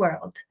in the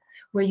world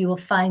where you will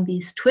find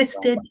these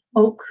twisted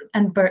oak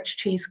and birch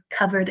trees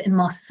covered in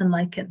mosses and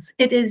lichens.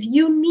 It is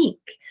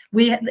unique.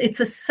 It's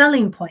a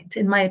selling point,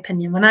 in my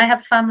opinion. When I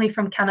have family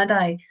from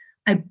Canada,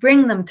 I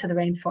bring them to the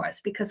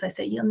rainforest because I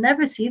say, you'll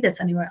never see this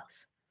anywhere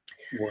else.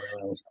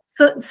 Wow.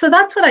 So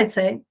that's what I'd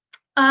say.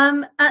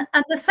 And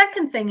the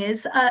second thing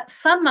is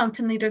some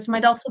mountain leaders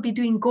might also be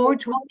doing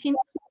gorge walking.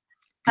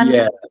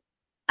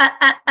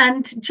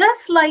 And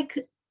just like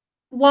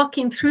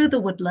walking through the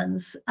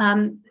woodlands,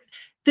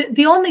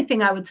 the only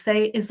thing I would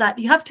say is that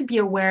you have to be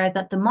aware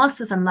that the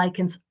mosses and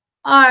lichens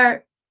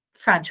are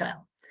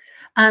fragile,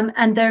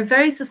 and they're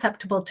very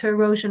susceptible to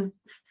erosion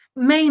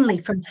mainly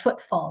from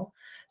footfall.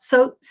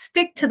 So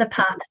stick to the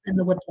paths in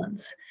the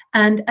woodlands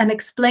and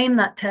explain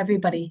that to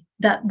everybody,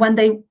 that when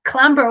they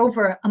clamber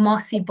over a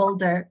mossy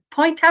boulder,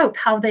 point out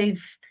how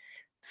they've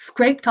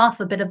scraped off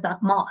a bit of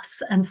that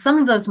moss. And some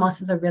of those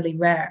mosses are really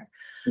rare.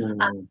 So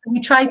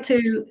we try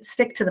to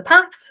stick to the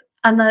paths.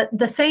 And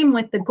the same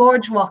with the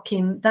gorge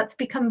walking. That's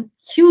become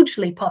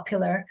hugely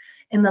popular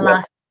in the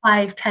last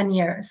 5-10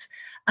 years.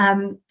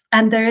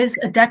 And there is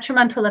a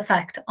detrimental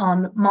effect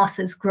on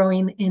mosses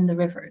growing in the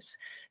rivers.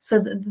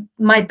 So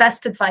my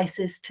best advice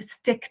is to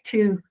stick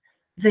to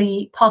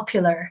the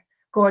popular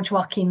gorge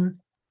walking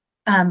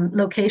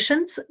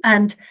locations.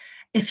 And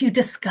if you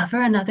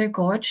discover another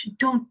gorge,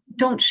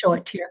 don't show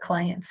it to your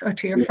clients or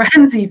to your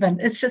friends even.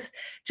 It's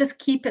just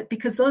keep it,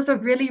 because those are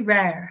really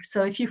rare.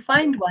 So if you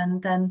find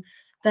one,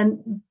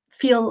 then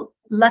feel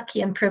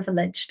lucky and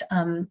privileged.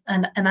 And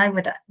I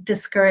would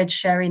discourage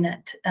sharing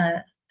it,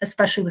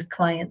 especially with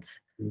clients.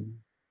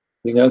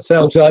 You know,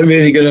 sounds like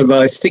really good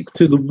advice. Stick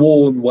to the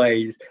worn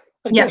ways.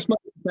 I guess most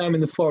of the time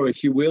in the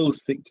forest, you will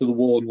stick to the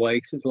worn way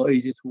because it's a lot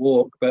easier to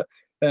walk. But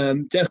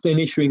definitely an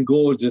issue in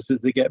gorges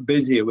as they get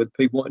busier with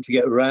people wanting to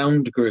get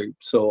around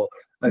groups or,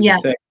 as you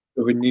say,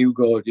 over new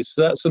gorges.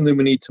 So that's something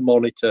we need to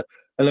monitor.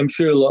 And I'm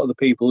sure a lot of the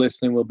people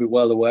listening will be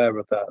well aware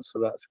of that. So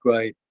that's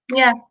great.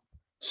 Yeah.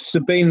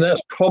 Sabine,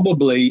 that's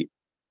probably,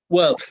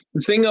 well,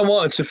 the thing I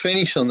wanted to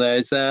finish on there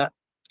is that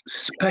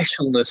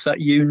specialness,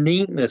 that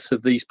uniqueness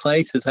of these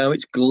places, how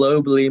it's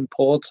globally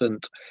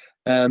important.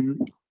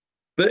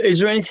 But is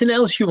there anything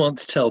else you want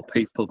to tell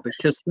people?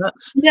 Because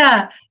that's...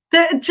 Yeah,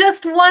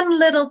 just one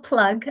little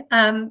plug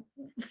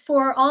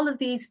for all of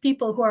these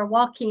people who are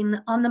walking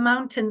on the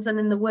mountains and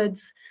in the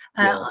woods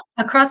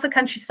across the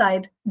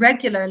countryside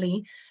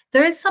regularly.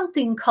 There is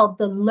something called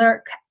the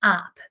LERC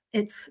app.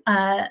 It's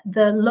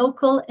the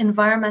Local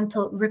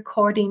Environmental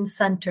Recording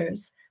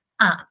Centers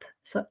app.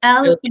 So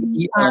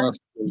LERC.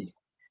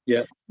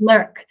 Yeah.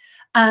 LERC.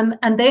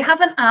 And they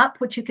have an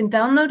app which you can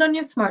download on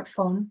your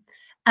smartphone.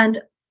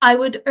 And I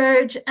would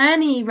urge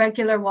any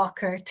regular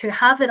walker to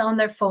have it on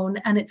their phone,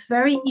 and it's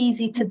very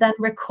easy to then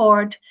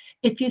record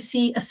if you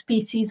see a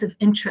species of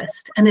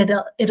interest, and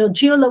it'll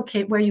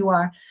geolocate where you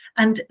are.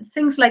 And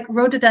things like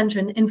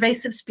rhododendron,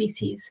 invasive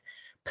species,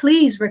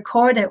 please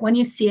record it when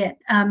you see it,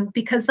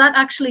 because that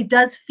actually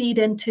does feed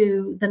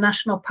into the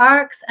national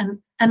parks and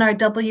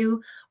NRW.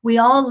 We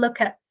all look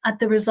at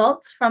the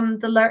results from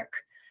the LERC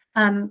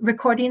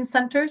recording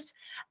centers,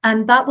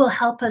 and that will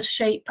help us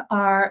shape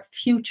our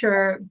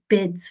future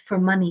bids for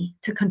money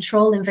to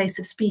control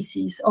invasive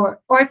species, or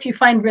if you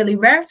find really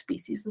rare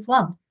species as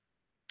well.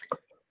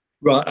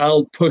 Right,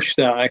 I'll push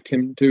that. I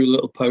can do a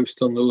little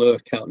post on the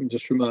LERC app and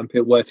just remind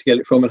people where to get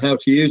it from and how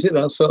to use it,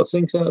 that sort of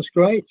thing. So that's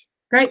great.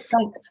 Great,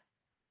 thanks.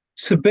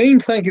 Sabine,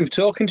 thank you for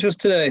talking to us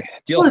today.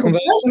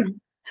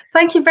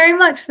 Thank you very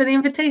much for the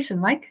invitation,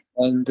 Mike.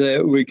 And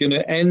we're going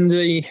to end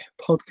the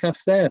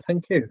podcast there.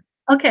 Thank you.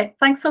 Okay,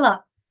 thanks a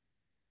lot.